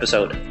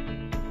episode.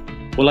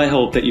 Well, I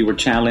hope that you were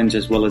challenged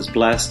as well as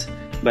blessed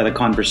by the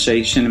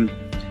conversation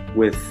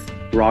with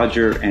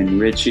Roger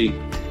and Richie.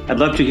 I'd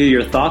love to hear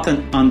your thoughts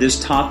on this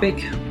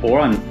topic or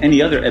on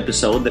any other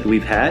episode that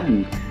we've had.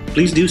 And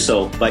please do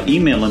so by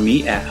emailing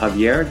me at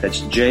Javier,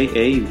 that's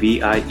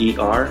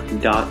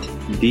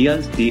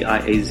JAVIER.Diaz,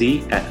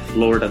 DIAZ,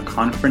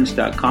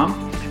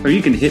 @floridaconference.com. Or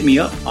you can hit me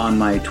up on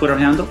my Twitter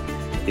handle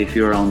if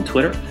you're on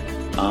Twitter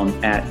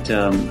at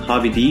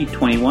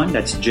JAVID21,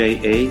 that's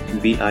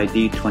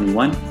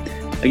JAVID21.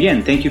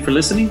 Again, thank you for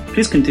listening.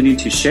 Please continue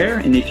to share.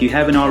 And if you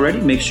haven't already,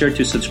 make sure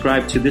to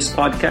subscribe to this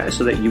podcast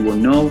so that you will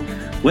know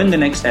when the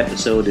next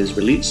episode is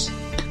released,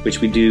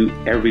 which we do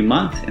every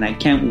month. And I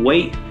can't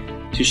wait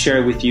to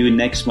share with you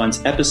next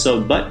month's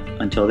episode. But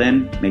until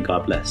then, may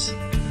God bless.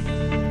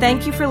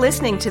 Thank you for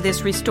listening to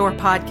this Restore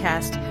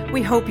podcast.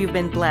 We hope you've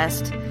been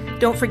blessed.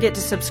 Don't forget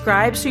to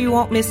subscribe so you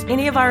won't miss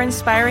any of our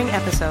inspiring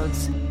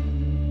episodes.